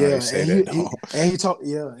 And I can Yeah, already say and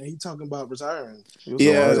that. he talking about retiring. He was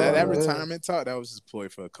Yeah, like, that yeah. retirement talk, that was just a ploy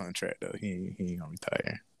for a contract though. He ain't gonna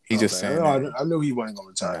retire. He just saying I that. knew he wasn't gonna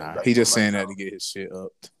retire. Nah, he just saying that to get his shit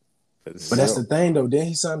up. But that's the thing though. Didn't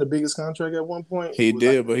he sign the biggest contract at one point? He It was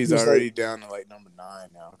did, like- but he's he was already like- down to like number 9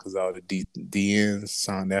 now because all the DNs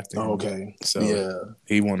signed after him. Oh, okay. So Yeah.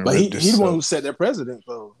 he wanted to But rip he this the one up. who set their president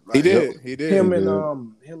though. He Like, did. He did. Him He and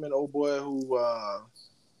did. him and old boy who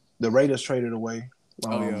the Raiders traded away.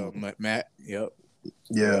 Oh yeah, Matt. Yep.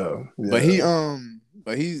 Yeah.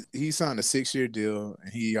 But he signed a 6-year deal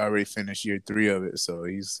and he already finished year 3 of it. So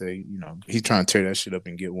he's he's trying to tear that shit up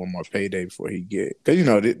and get one more payday before he get,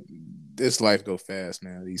 because this life go fast,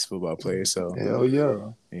 man. These football players. So Hell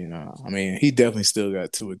yeah. I mean, he definitely still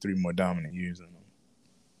got 2 or 3 more dominant years in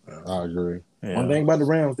him. I agree. Yeah. One thing about the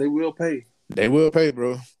Rams, they will pay. They will pay,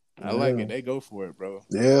 bro. I like Yeah. it. They go for it, bro.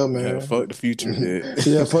 Yeah, Yeah, man. fuck the future, dude.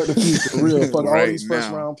 Yeah, fuck the future, for real. Fuck all Right these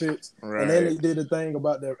first now. round picks. Right. And then they did a thing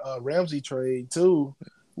about the Ramsey trade too,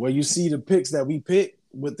 where you see the picks that we picked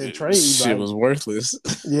with their trade. Shit like, was worthless.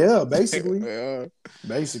 yeah, basically. Yeah.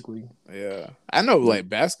 Yeah. I know, like,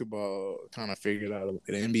 basketball kind of figured out,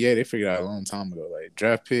 the NBA, they figured out a long time ago, like,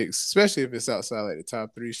 draft picks, especially if it's outside, like, the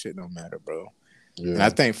top 3, shit don't matter, bro. Yeah. And I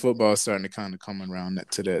think football is starting to kind of come around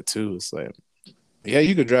to that, too. It's like, yeah,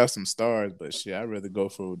 you could draft some stars, but shit, I'd rather go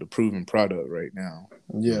for the proven product right now.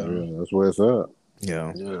 Yeah. Yeah, that's where it's at.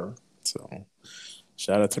 Yeah. Yeah. So,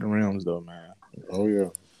 shout out to the Rams, though, man. Oh yeah.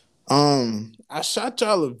 I shot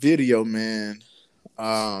y'all a video, man.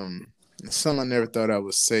 Something I never thought I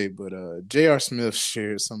would say, but J.R. Smith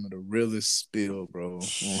shared some of the realest spill, bro,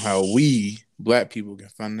 on how we Black people can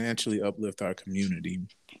financially uplift our community.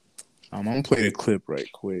 I'm gonna play the clip right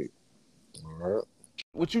quick. All right.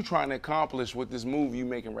 What you trying to accomplish with this move you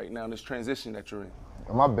making right now, this transition that you're in?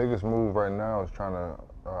 My biggest move right now is trying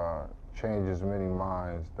to change as many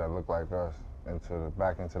minds that look like us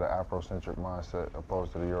back into the Afrocentric mindset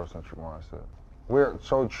opposed to the Eurocentric mindset. We're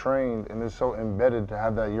so trained and it's so embedded to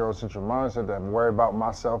have that Eurocentric mindset that worry about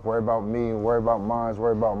myself, worry about me, worry about mines,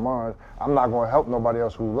 worry about mines. I'm not going to help nobody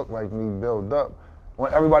else who look like me build up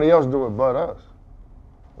when everybody else do it but us.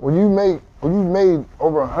 When you made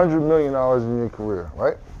over $100 million in your career,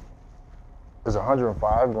 right? Is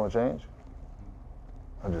 105 going to change?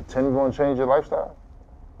 110 going to change your lifestyle?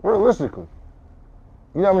 Realistically.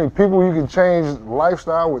 You know how many people you can change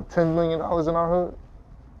lifestyle with $10 million in our hood?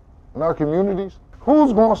 In our communities?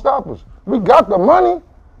 Who's going to stop us? We got the money.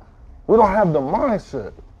 We don't have the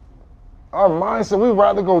mindset. Our mindset, we'd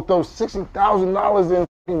rather go throw $60,000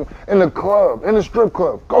 in the club, in the strip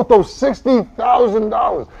club. Go throw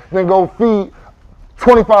 $60,000 than go feed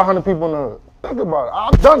 2,500 people in the hood. Think about it.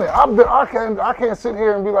 I've done it. I can't sit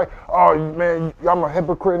here and be like, oh man, I'm a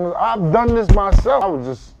hypocrite. I've done this myself. I was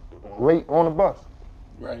just late on the bus.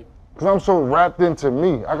 Right. Because I'm so wrapped into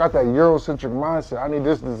me. I got that Eurocentric mindset. I need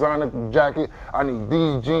this designer jacket. I need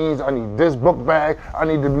these jeans. I need this book bag. I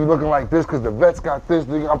need to be looking like this because the vets got this.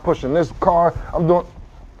 I'm pushing this car. I'm doing.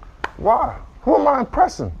 Why? Who am I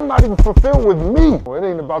impressing? I'm not even fulfilled with me. It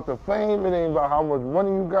ain't about the fame. It ain't about how much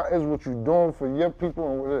money you got. It's what you're doing for your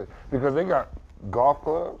people and with it. Because they got golf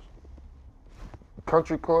clubs,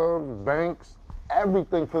 country clubs, banks,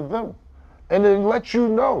 everything for them. And it lets you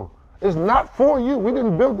know it's not for you. We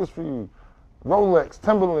didn't build this for you. Rolex,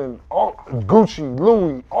 Timberland, all Gucci,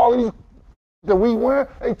 Louis, all these that we wear,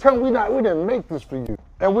 they tell me we didn't make this for you.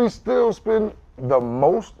 And we still spend the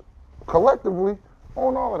most collectively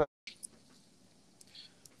on all of that.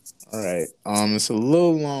 All right. It's a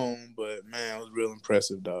little long, but man, it was real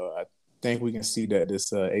impressive, dog. I think we can see that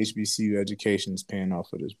this HBCU education is paying off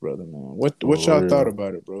for this brother, man. What y'all thought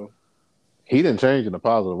about it, bro? He didn't change in a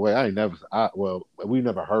positive way. We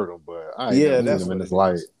never heard him, but I ain't never seen him in this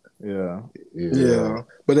light. Yeah.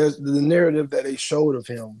 But there's the narrative that they showed of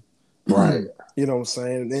him. Right. You know what I'm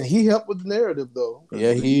saying? And he helped with the narrative, though.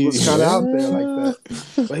 Yeah, he was kind of out there like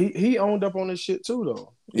that. But he owned up on this shit, too,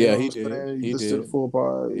 though. Yeah, he did. He did. Full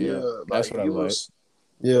part. Yeah. That's what I like.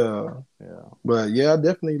 Yeah. But, yeah, I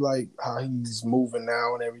definitely like how he's moving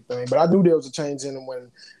now and everything. But I knew there was a change in him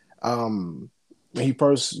when he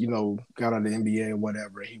first, got out of the NBA and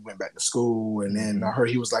whatever. He went back to school, and then I heard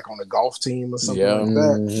he was, like, on the golf team or something like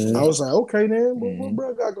that. I was like, okay, then, what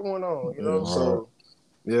bro got going on, So...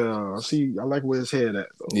 Yeah, I like where his head at,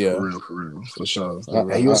 though. Yeah. For real, for sure.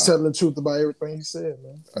 And he was telling the truth about everything he said,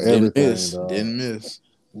 man. Didn't miss.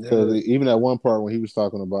 Because even that one part when he was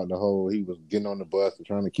talking about he was getting on the bus and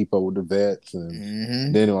trying to keep up with the vets,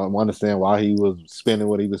 and then I understand why he was spending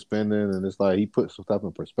what he was spending, and it's like he put some stuff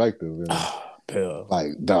in perspective. And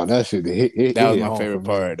like, dog, that shit hit. That was my favorite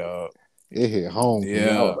part, dog. It hit home.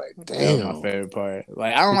 Yeah, I was like, damn. That was my favorite part.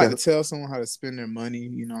 Like, I don't like to tell someone how to spend their money.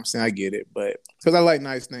 You know what I'm saying? I get it, but because I like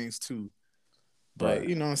nice things too. But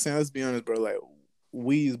you know what I'm saying? Let's be honest, bro. Like,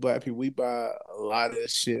 we as black people, we buy a lot of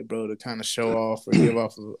this shit, bro, to kind of show off or give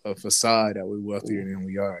off a facade that we're wealthier than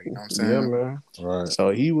we are. You know what I'm saying? Yeah, man. Right.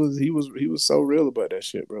 So he was so real about that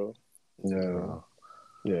shit, bro. Yeah.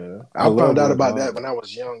 I found out about that when I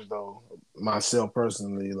was young, though. Myself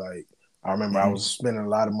personally, like. I remember I was spending a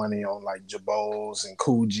lot of money on like Jabos and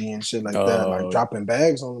Coogee and shit like that, like dropping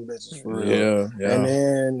bags on them bitches for real. Yeah. And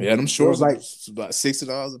then them shorts like about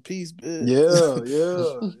 $60 a piece, bitch. Yeah.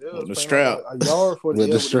 The strap, a yard for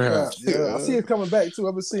the strap. Yeah, I see it coming back too.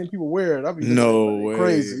 I've been seeing people wear it. I be way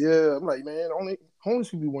crazy. Yeah, I'm like, man, only homeless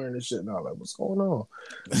people be wearing this shit now. Like, what's going on?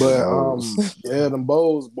 But them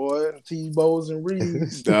bows, boy, T-bows and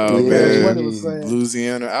Reeves.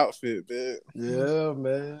 Louisiana outfit, bitch. Yeah,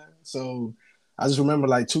 man. So I just remember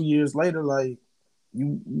like 2 years later, like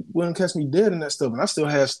you wouldn't catch me dead in that stuff, and I still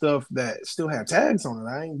had stuff that still had tags on it.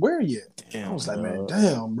 I ain't wear yet. Damn, I was like, man,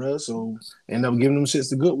 damn, bro. So end up giving them shits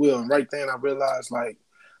to Goodwill, and right then I realized like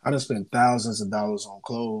I done spent thousands of dollars on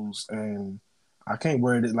clothes, and I can't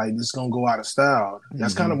wear it like this gonna go out of style.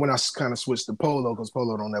 That's kind of when I kind of switched to Polo, because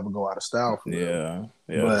Polo don't ever go out of style for me. Yeah,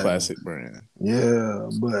 classic brand. Yeah,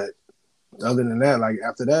 but other than that, like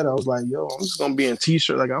after that, I was like, yo, I'm just gonna be in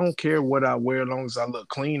t-shirt. Like I don't care what I wear as long as I look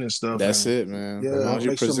clean and stuff. That's it, man. Yeah, as long as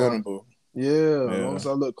you're presentable. As long as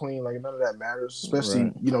I look clean, like none of that matters.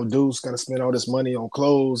 Especially, dudes gotta spend all this money on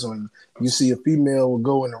clothes, and you see a female will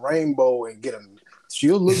go in the rainbow and get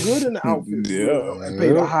she'll look good in the outfit, and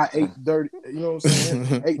pay the high $8.30. You know what I'm saying?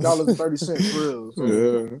 $8.30 for real.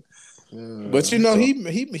 So. But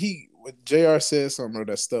he what JR said something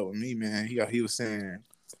that stuck with me, man. He was saying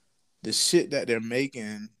the shit that they're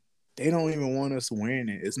making, they don't even want us wearing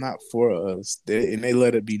it. It's not for us. They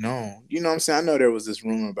let it be known. You know what I'm saying? I know there was this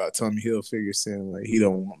rumor about Tommy Hilfiger saying like he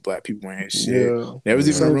don't want black people wearing his shit. Yeah. There was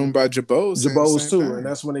even a rumor about Jabos. Jabos too, and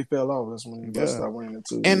that's when they fell off. That's when they started wearing it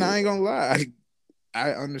too. And I ain't gonna lie,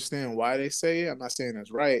 I understand why they say it. I'm not saying that's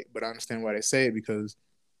right, but I understand why they say it, because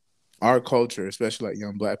our culture, especially like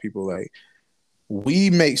young black people, like we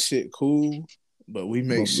make shit cool, but we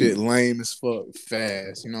make shit lame as fuck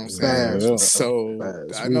fast. You know what I'm saying? So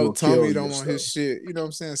I know Tommy don't want his shit, you know what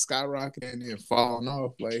I'm saying, skyrocketing and falling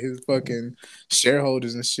off. Like his fucking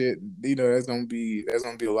shareholders and shit, that's gonna be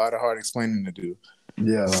a lot of hard explaining to do.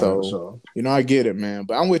 Yeah. So I get it, man.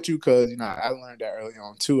 But I'm with you because I learned that early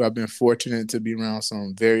on too. I've been fortunate to be around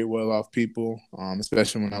some very well off people,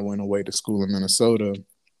 especially when I went away to school in Minnesota.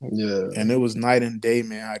 Yeah. And it was night and day,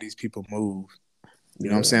 man, how these people move. You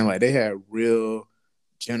know what I'm saying? Like they had real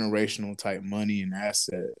generational type money and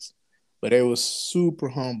assets, but they was super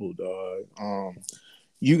humble, dog.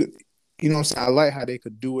 You know what I'm saying? I like how they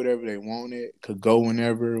could do whatever they wanted, could go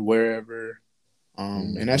whenever, wherever.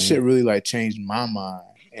 And that shit really like changed my mind.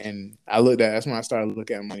 And that's when I started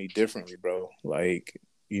looking at money differently, bro. Like,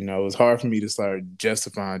 you know, it was hard for me to start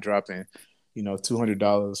justifying dropping, you know,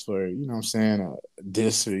 $200 for, you know what I'm saying,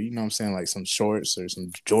 this or, you know what I'm saying, like some shorts or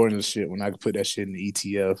some Jordan shit when I could put that shit in the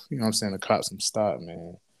ETF, you know what I'm saying, to cop some stock,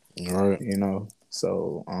 man. All right. You know,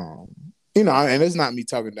 so, you know, and it's not me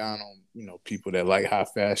talking down on, you know, people that like high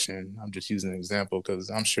fashion. I'm just using an example because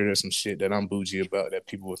I'm sure there's some shit that I'm bougie about that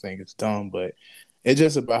people will think is dumb, but it's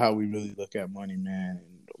just about how we really look at money, man,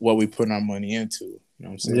 and what we put our money into. You know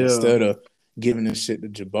what I'm saying? Yeah. Instead of giving this shit to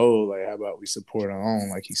Jabot, like, how about we support our own,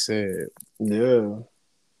 like he said? Yeah.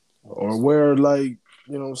 Or where, like,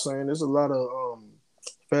 you know what I'm saying? There's a lot of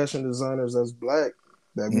fashion designers that's black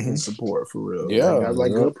that we can support for real. Yeah. Like, have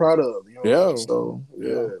like good product. You know? Yeah. So,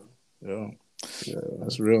 Yeah.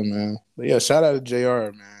 That's real, man. But yeah, shout out to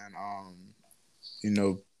JR, man. You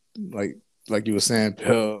know, like you were saying,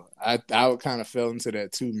 Bill, I kind of fell into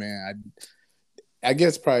that too, man. I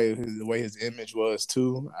guess probably the way his image was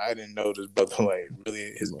too. I didn't know this brother, like,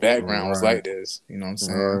 really his background was like this. You know what I'm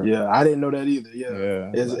saying? Yeah, I didn't know that either.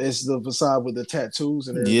 Yeah. Yeah. It's the facade with the tattoos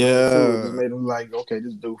and everything. Yeah. Too. It just made him like, okay,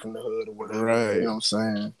 this dude from the hood or whatever. Right. You know what I'm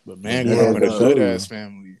saying? But man, Yeah, grew up in a the- good ass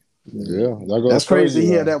family. Yeah, that goes That's crazy. you,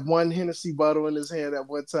 He had though. that one Hennessy bottle in his hand at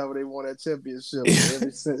one time when they won that championship. And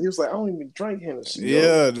ever since, he was like, I don't even drink Hennessy. yo.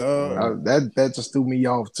 Yeah, dog. That just threw me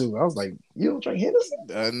off too. I was like, you don't drink Hennessy?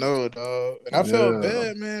 I know, dog. And I felt Yeah.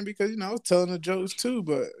 bad, man, because, you know, I was telling the jokes too,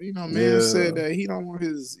 but, you know, man Yeah. said that he don't want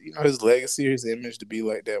his, you know, his legacy or his image to be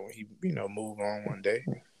like that when he, you know, move on one day.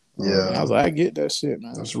 Yeah. And I was like, I get that shit,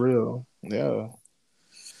 man. That's real. Yeah.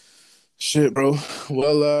 Shit, bro.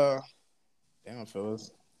 Well, damn,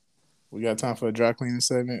 fellas. We got time for a dry cleaning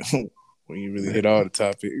segment when you really hit all the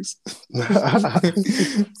topics.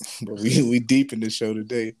 But we deep in the show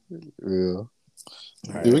today. Yeah. All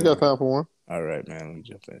right, Yeah, we got time for one. All right, man. Let me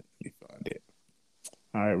jump in. Let me find it.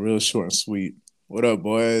 All right, real short and sweet. What up,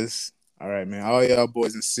 boys? All right, man. All y'all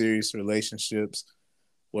boys in serious relationships,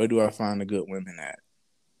 where do I find the good women at?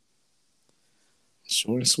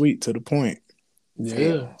 Short and sweet, to the point.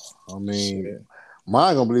 Yeah. I mean, Shit.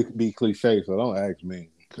 mine gonna be cliche, so don't ask me.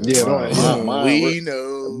 Yeah, don't ask me. We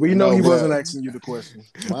know. We know he No, wasn't but- asking you the question.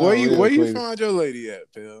 Where you find your lady at,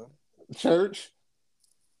 Phil? church?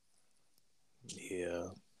 Yeah.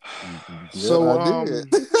 So, I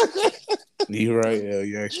did. You right, yeah.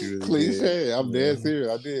 You actually really did. Cliche. I'm dead serious.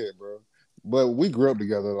 I did, bro. But we grew up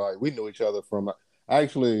together. Like we knew each other from.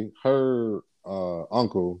 Actually, her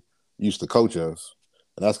uncle used to coach us,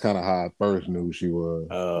 and that's kind of how I first knew who she was.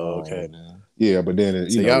 Oh, okay. Now. Yeah, but then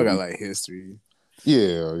So y'all got like history.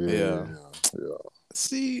 Yeah.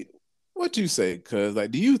 See, what you say? Cause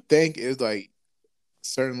like, do you think it's like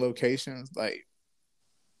certain locations? Like,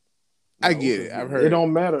 I get it. I've heard It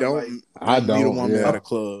don't matter. Don't Like, I meet a don't, woman yeah. at a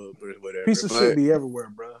club or whatever. piece of but shit be everywhere,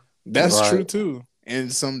 bro. That's Right. true too.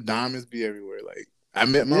 And some diamonds be everywhere. Like I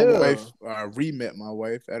met my Yeah. wife, or I re-met my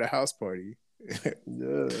wife at a house party.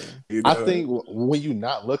 Yeah. You I know? think when you're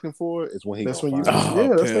not looking for it, is when he. That's gonna when you- find it. Oh, Yeah,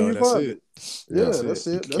 that's Pell, when you that's find it. Yeah, That's that's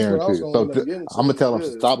it. it. That's what I was Guaranteed. going So to get into. I'm gonna tell him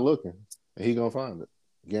Yeah. stop looking, and he gonna find it.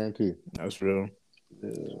 Guaranteed. That's real. Yeah.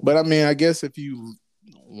 But I mean, I guess if you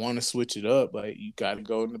want to switch it up, like you got to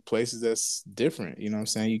go into places that's different. You know what I'm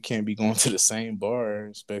saying? You can't be going to the same bar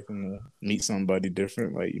expecting to meet somebody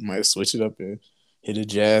different. Like you might switch it up and hit a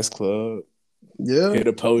jazz club, Yeah. hit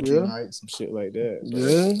a poetry Yeah. night, some shit like that. But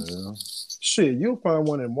Yeah. Shit, you'll find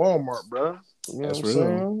one in Walmart, bro. You know That's what I'm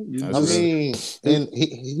real. saying? You That's I just- real. mean, and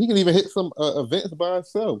he can even hit some events by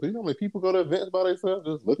himself. You know how many people go to events by themselves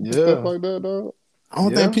just looking for Yeah. stuff like that, dog? I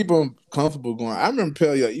don't Yeah. think people are comfortable going. I remember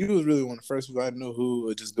Pell, like, you was really one of the first people I knew who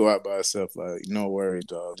would just go out by herself. Like, no worries,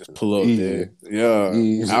 dog. Just pull up Easy. there. Yeah.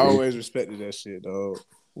 Easy. I always respected that shit, dog.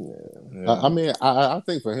 Yeah. I mean, I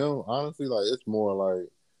think for him, honestly, like it's more like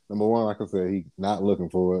number one, like I said, he not looking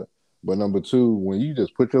for it. But number two, when you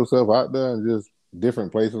just put yourself out there and just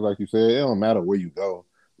different places, like you said, it don't matter where you go.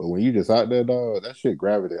 But when you just out there, dog, that shit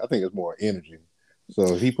gravity. I think it's more energy.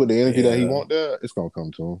 So if he put the energy that he Yeah. want there, it's gonna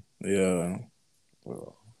come to him. Yeah.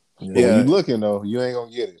 But Yeah. when you looking though, you ain't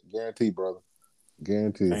gonna get it. Guaranteed, brother.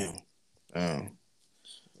 Guaranteed. Damn.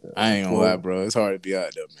 I ain't gonna lie, bro. It's hard to be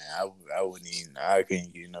out there, man. I wouldn't even. I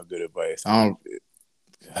can't give you no good advice. I don't.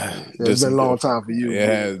 It's been a long time for you. It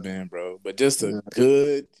has been, bro. But just a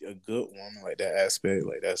good woman like that aspect,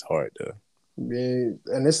 like that's hard to. Man,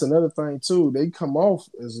 and it's another thing too. They come off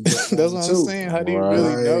as a good That's woman what I'm too. saying. How do you Right.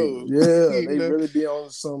 really Like, know? yeah, You they know? really be on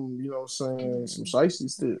some, you know what I'm saying, some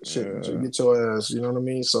shiesty shit to Yeah. get your ass, you know what I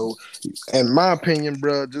mean? So, in my opinion,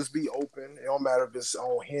 bro, just be open. It don't matter if it's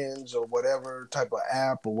on Hinge or whatever type of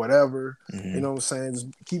app or whatever. Mhm. You know what I'm saying? Just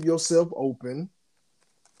keep yourself open,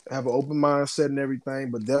 have an open mindset and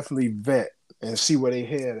everything, but definitely vet and see where they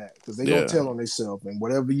head at, because they Yeah. gonna tell on themselves. And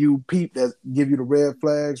whatever you peep that give you the red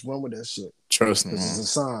flags, run with that shit. Trust them. Because it's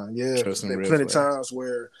a sign, yeah. Trust There's them been red plenty of flags. times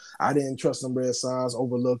where I didn't trust them red signs,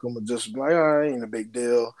 overlook them, or just be like, all right, ain't a big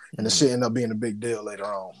deal, and the Mhm. shit end up being a big deal later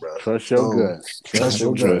on, bro. Trust your gut. Trust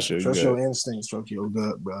your gut. Trust your Trust gut. your instincts. Trust your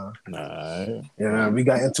gut, bro. Nah. Yeah, we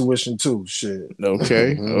got intuition too. Shit.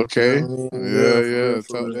 Okay. Mhm. Okay. You know what I mean? Yeah. for Yeah. real, for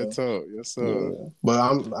Talk real. that talk. Yes, sir. Yeah. But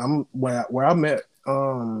I'm where I met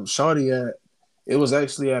Shawty at. It was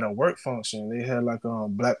actually at a work function. They had like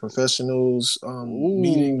black professionals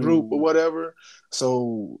meeting group or Ooh. whatever.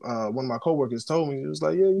 So one of my coworkers told me, he was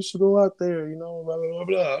like, yeah, you should go out there, you know, blah, blah, blah,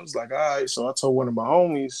 blah. I was like, all right. So I told one of my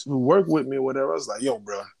homies who work with me or whatever, I was like, yo,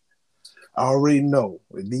 bro, I already know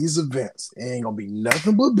with these events, it ain't gonna be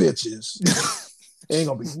nothing but bitches. Ain't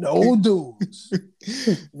gonna be no dudes.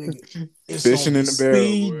 Nigga, it's Fishing gonna in be the barrel,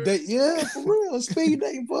 speed boy. date. Yeah, for real. Speed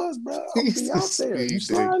dating for us, bro. I'll be out there. You Speed date.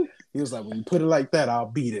 slide? He was like, when you put it like that, I'll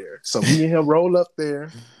be there. So me and him roll up there.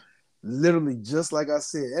 Literally just like I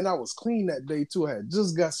said. And I was clean that day too. I had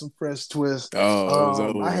just got some fresh twists. Oh, it was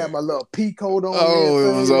over. I had my little pea coat on. Oh, and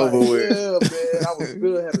it was everything. over with. Yeah, man. I was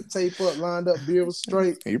good. Had the tape up, lined up, beard was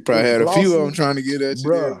straight. You probably It had was a few of glossy. them trying to get at you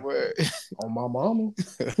there, Bruh. boy. On my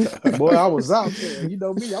mama. Boy, I was out there. You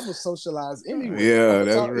know me, I'm a socialized anyway. Yeah, I'm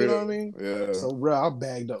that's talk, real. you know what I mean? Yeah. So, bro, I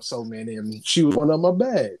bagged up so many, and she was one of my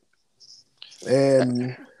bag.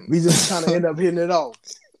 And we just kind of end up hitting it off.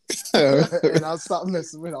 And I stopped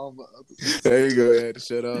messing with all my others. There you go. Had to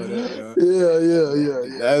shut all that.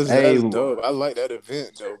 Yeah. That's dope. I like that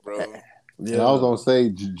event though, bro. And I was gonna say,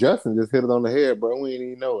 Justin just hit it on the head, bro. We didn't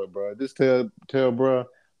even know it, bro. Just tell, bro. As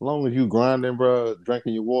long as you grinding, bro,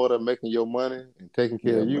 drinking your water, making your money, and taking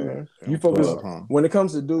care of you, man. You focus Pull up, huh? when it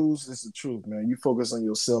comes to dudes. It's the truth, man. You focus on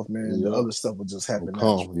yourself, man. The Yep. other stuff will just happen.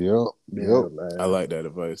 come. naturally. Yep. Man. I like that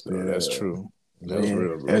advice though. That's Yeah. true. That's and,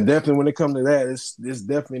 real, bro. and definitely when it comes to that, it's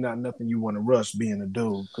definitely not nothing you want to rush being a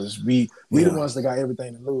dude, because we the ones that got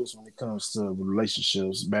everything to lose when it comes to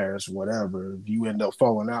relationships, marriage, whatever. If you end up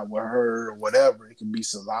falling out with her or whatever, it can be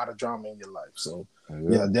a lot of drama in your life. So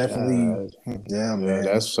yeah, definitely, Yeah, man.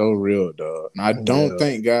 that's so real, dog. And I don't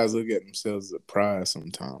think guys look at themselves as a prize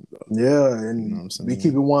sometimes, though. Yeah, and You know what I'm saying? we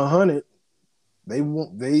keep it 100.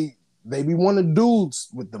 They be wanting dudes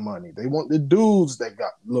with the money. They want the dudes that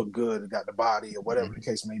look good, got the body, or whatever the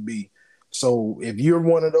case may be. So if you're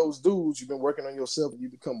one of those dudes, you've been working on yourself, and you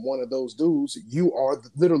become one of those dudes, you are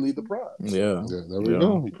literally the prize. Yeah. There we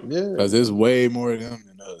go. Yeah, Because there's way more of them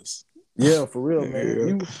than us. yeah, for real,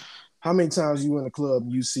 man. Yeah. How many times you in the club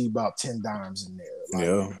and you see about 10 dimes in there? Like,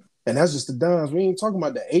 Yeah. and that's just the dimes. We ain't talking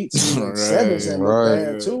about the 8s and Right, 7s that look right,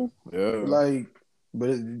 bad yeah. too. Yeah. Like, but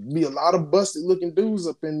it'd be a lot of busted looking dudes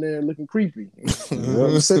up in there looking creepy. Yeah.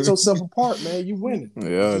 You set yourself apart, man. You winning.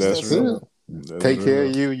 Yeah, Just that's that real. simple. That's Take care real.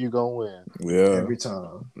 of you, you gonna win. Yeah. Every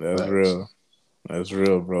time. That's Facts. real. That's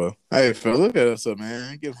real, bro. Hey, Phil, look at us up,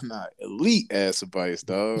 man. Giving out elite ass advice,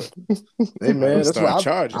 dog. Hey man, that's why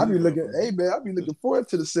charging. I be looking. Hey man, I be looking forward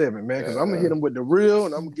to the 7, man, because I'm gonna hit them with the real,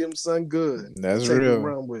 and I'm gonna give them something good. That's Take real. and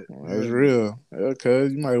run with. That's real. Yeah,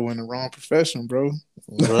 cuz you might win the wrong profession, bro.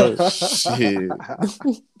 Right. Shit.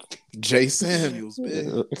 Jay Samuels,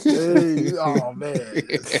 man. Hey, oh man,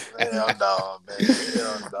 hell no, man,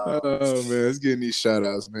 hell no. Oh man, let's get in these shout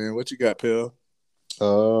outs, man. What you got, Pill?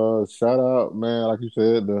 Shout out, man. Like you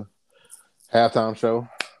said, the halftime show,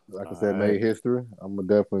 like I said, made history. I'm gonna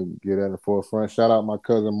definitely get that in the forefront. Shout out my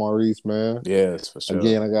cousin Maurice, man. Yes, for sure.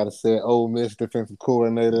 Again, I gotta say, Ole Miss defensive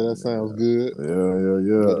coordinator. That sounds good.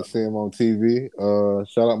 Yeah. Good to see him on TV.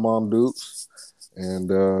 Shout out Mom Dukes. And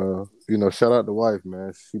shout out the wife,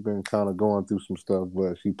 man. She been kind of going through some stuff,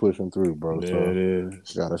 but she pushing through, bro. There so it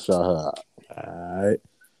is. gotta shout her out. All right.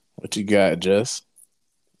 What you got, Jess?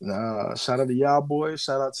 Nah, shout out to y'all boys.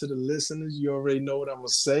 Shout out to the listeners. You already know what I'm gonna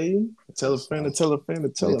say. Tell a friend to tell a friend to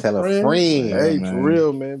tell a friend. Hey, man. for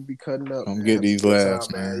real, man. Be cutting up. Come man. get these Have a good laughs,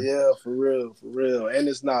 time, man. Yeah, for real. And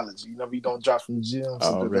it's knowledge. You know, we don't drop from the gym. So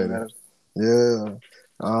Already. Yeah.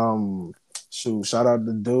 Shout out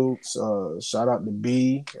to Dukes. Shout out to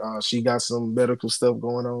B. She got some medical stuff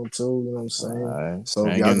going on too. You know what I'm saying? Right. So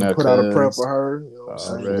Ain't y'all getting can that put out a cuz. prayer for her. You know what I'm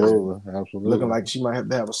saying? Absolutely. Looking like she might have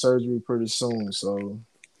to have a surgery pretty soon. So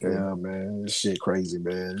Yeah, man, this shit crazy,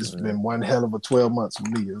 man. It's been one hell of a 12 months for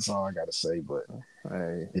me. That's all I gotta say. But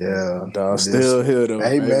Hey, yeah, dog, still here though.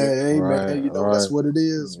 hey baby. man, Right, you know right. that's what it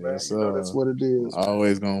is, man. Yes, You know that's what it is.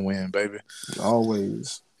 Always gonna win, baby.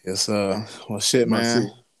 Always. Yes, well, shit, That's man.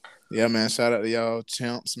 it. Yeah, man. Shout out to y'all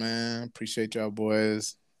champs, man. Appreciate y'all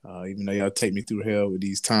boys. Even though y'all take me through hell with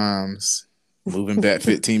these times, moving back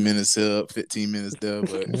 15 minutes up, 15 minutes there,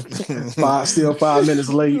 but Still 5 minutes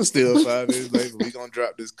late. Still 5 minutes late. But we gonna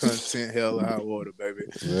drop this content hell or high water, baby.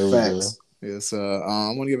 There we go. Facts. Yes, I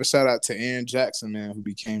want to give a shout out to Erin Jackson, man, who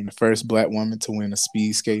became the first Black woman to win a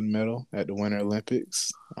speed skating medal at the Winter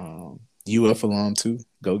Olympics. UF alum too.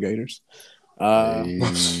 Go Gators. Yeah.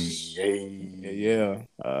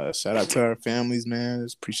 Shout out to our families, man.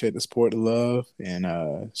 Just appreciate the support, the love,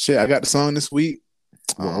 and shit. I got the song this week.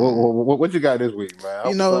 What you got this week, man?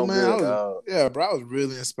 You know, man. Bro. I was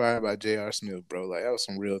really inspired by J.R. Smith, bro. Like that was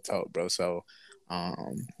some real talk, bro. So,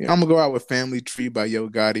 I'm gonna go out with "Family Tree" by Yo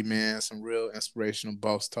Gotti, man. Some real inspirational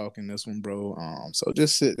boss talk in this one, bro. So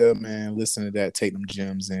just sit there, man. Listen to that. Take them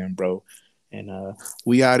gems in, bro. And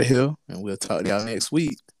we out of here, and we'll talk to y'all next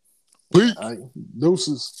week. All right.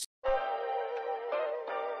 Deuces.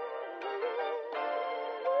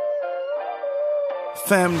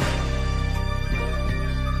 Family.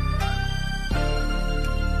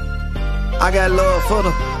 I got love for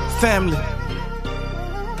the family.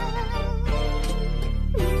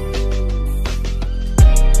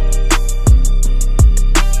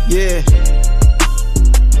 Yeah.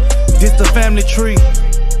 This the family tree.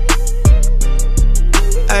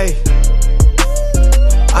 Hey.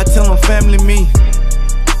 I tell them family me.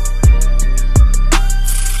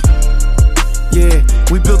 Yeah,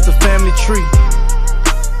 we built the family tree.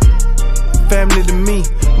 Family to me,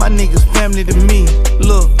 my niggas family to me.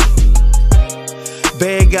 Look,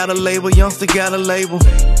 Bad got a label, youngster got a label.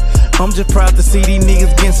 I'm just proud to see these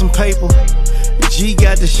niggas getting some paper. G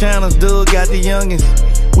got the shiners, Doug got the youngins.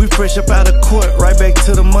 We fresh up out of court, right back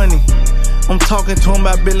to the money. I'm talking to them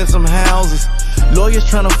about building some houses. Lawyers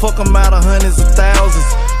tryna fuck them out of hundreds of thousands.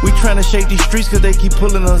 We tryna shake these streets cause they keep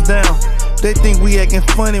pulling us down. They think we acting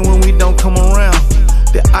funny when we don't come around.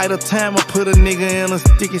 The idle time will put a nigga in a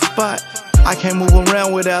sticky spot. I can't move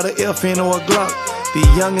around without an FN or a Glock. The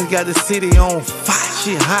youngins got the city on fire,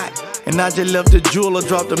 shit hot. And I just left the jeweler,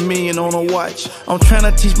 dropped $1 million on a watch. I'm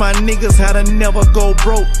tryna teach my niggas how to never go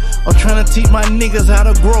broke. I'm tryna teach my niggas how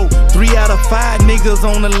to grow. 3 out of 5 niggas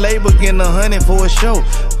on the label getting 100 for a show.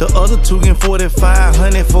 The other 2 getting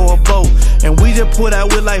 4,500 for a boat. And we just put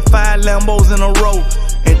out with like 5 Lambos in a row.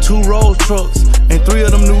 And 2 Rolls trucks, and 3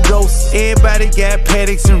 of them new ghosts. Everybody got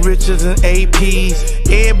Paddocks and Richards and APs.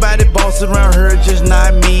 Everybody boss around here, just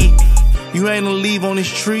not me. You ain't a leaf on this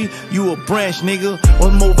tree, you a branch, nigga.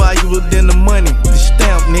 What's more valuable than the money? The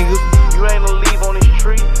stamp, nigga. You ain't a leaf on this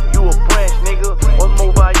tree, you a branch, nigga. What's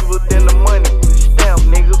more valuable than the money? The stamp,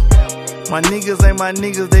 nigga. My niggas ain't my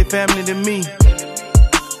niggas, they family to me.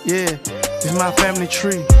 Yeah, it's my family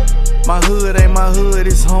tree. My hood ain't my hood,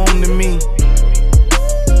 it's home to me.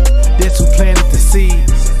 That's who planted the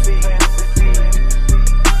seeds.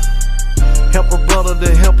 Help a brother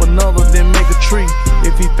to help another, then make a tree.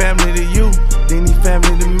 If he family to you, then he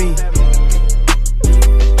family to me.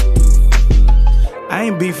 I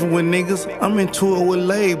ain't beefing with niggas, I'm into it with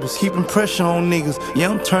labels. Keeping pressure on niggas, yeah,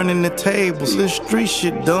 I'm turning the tables. This street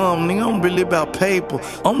shit dumb, nigga, I'm really about paper.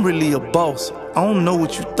 I'm really a boss, I don't know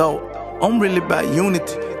what you thought. I'm really about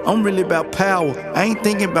unity, I'm really about power. I ain't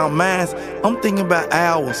thinking about minds, I'm thinking about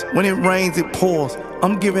hours. When it rains, it pours,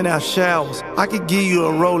 I'm giving out showers. I could give you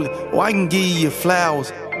a roller, or I can give you your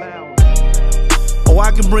flowers. Or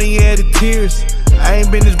I can bring you added tears. I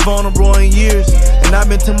ain't been this vulnerable in years. And I've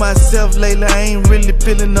been to myself lately, I ain't really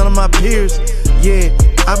feeling none of my peers. Yeah,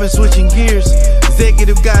 I've been switching gears.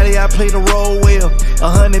 Executive Gotti, I play the role well.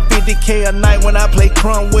 150K a night when I play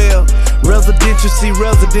Cromwell. Residential, see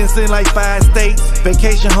residents in like 5 states.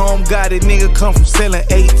 Vacation home, got it, nigga come from selling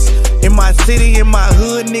 8s. In my city, in my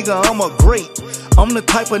hood, nigga, I'm a great. I'm the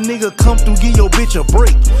type of nigga come through, give your bitch a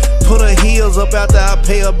break. Put her heels up after I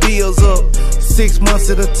pay her bills up. 6 months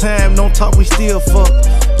at a time, don't talk, we still fuck.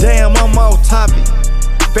 Damn, I'm off topic.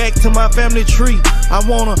 Back to my family tree. I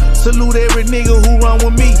wanna salute every nigga who run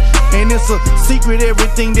with me. And it's a secret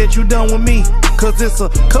everything that you done with me. Cause it's a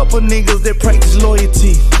couple niggas that practice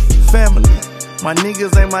loyalty. Family. My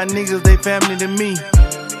niggas ain't my niggas, they family to me.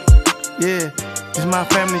 Yeah, it's my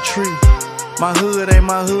family tree. My hood ain't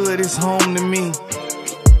my hood, it's home to me.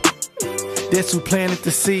 That's who planted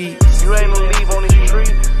the seeds. You ain't a leaf on this tree,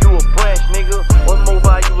 you a branch, nigga. What's more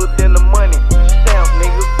valuable than the money? Stamp,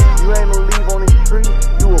 nigga. You ain't a leaf on this tree,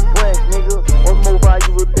 you a branch, nigga.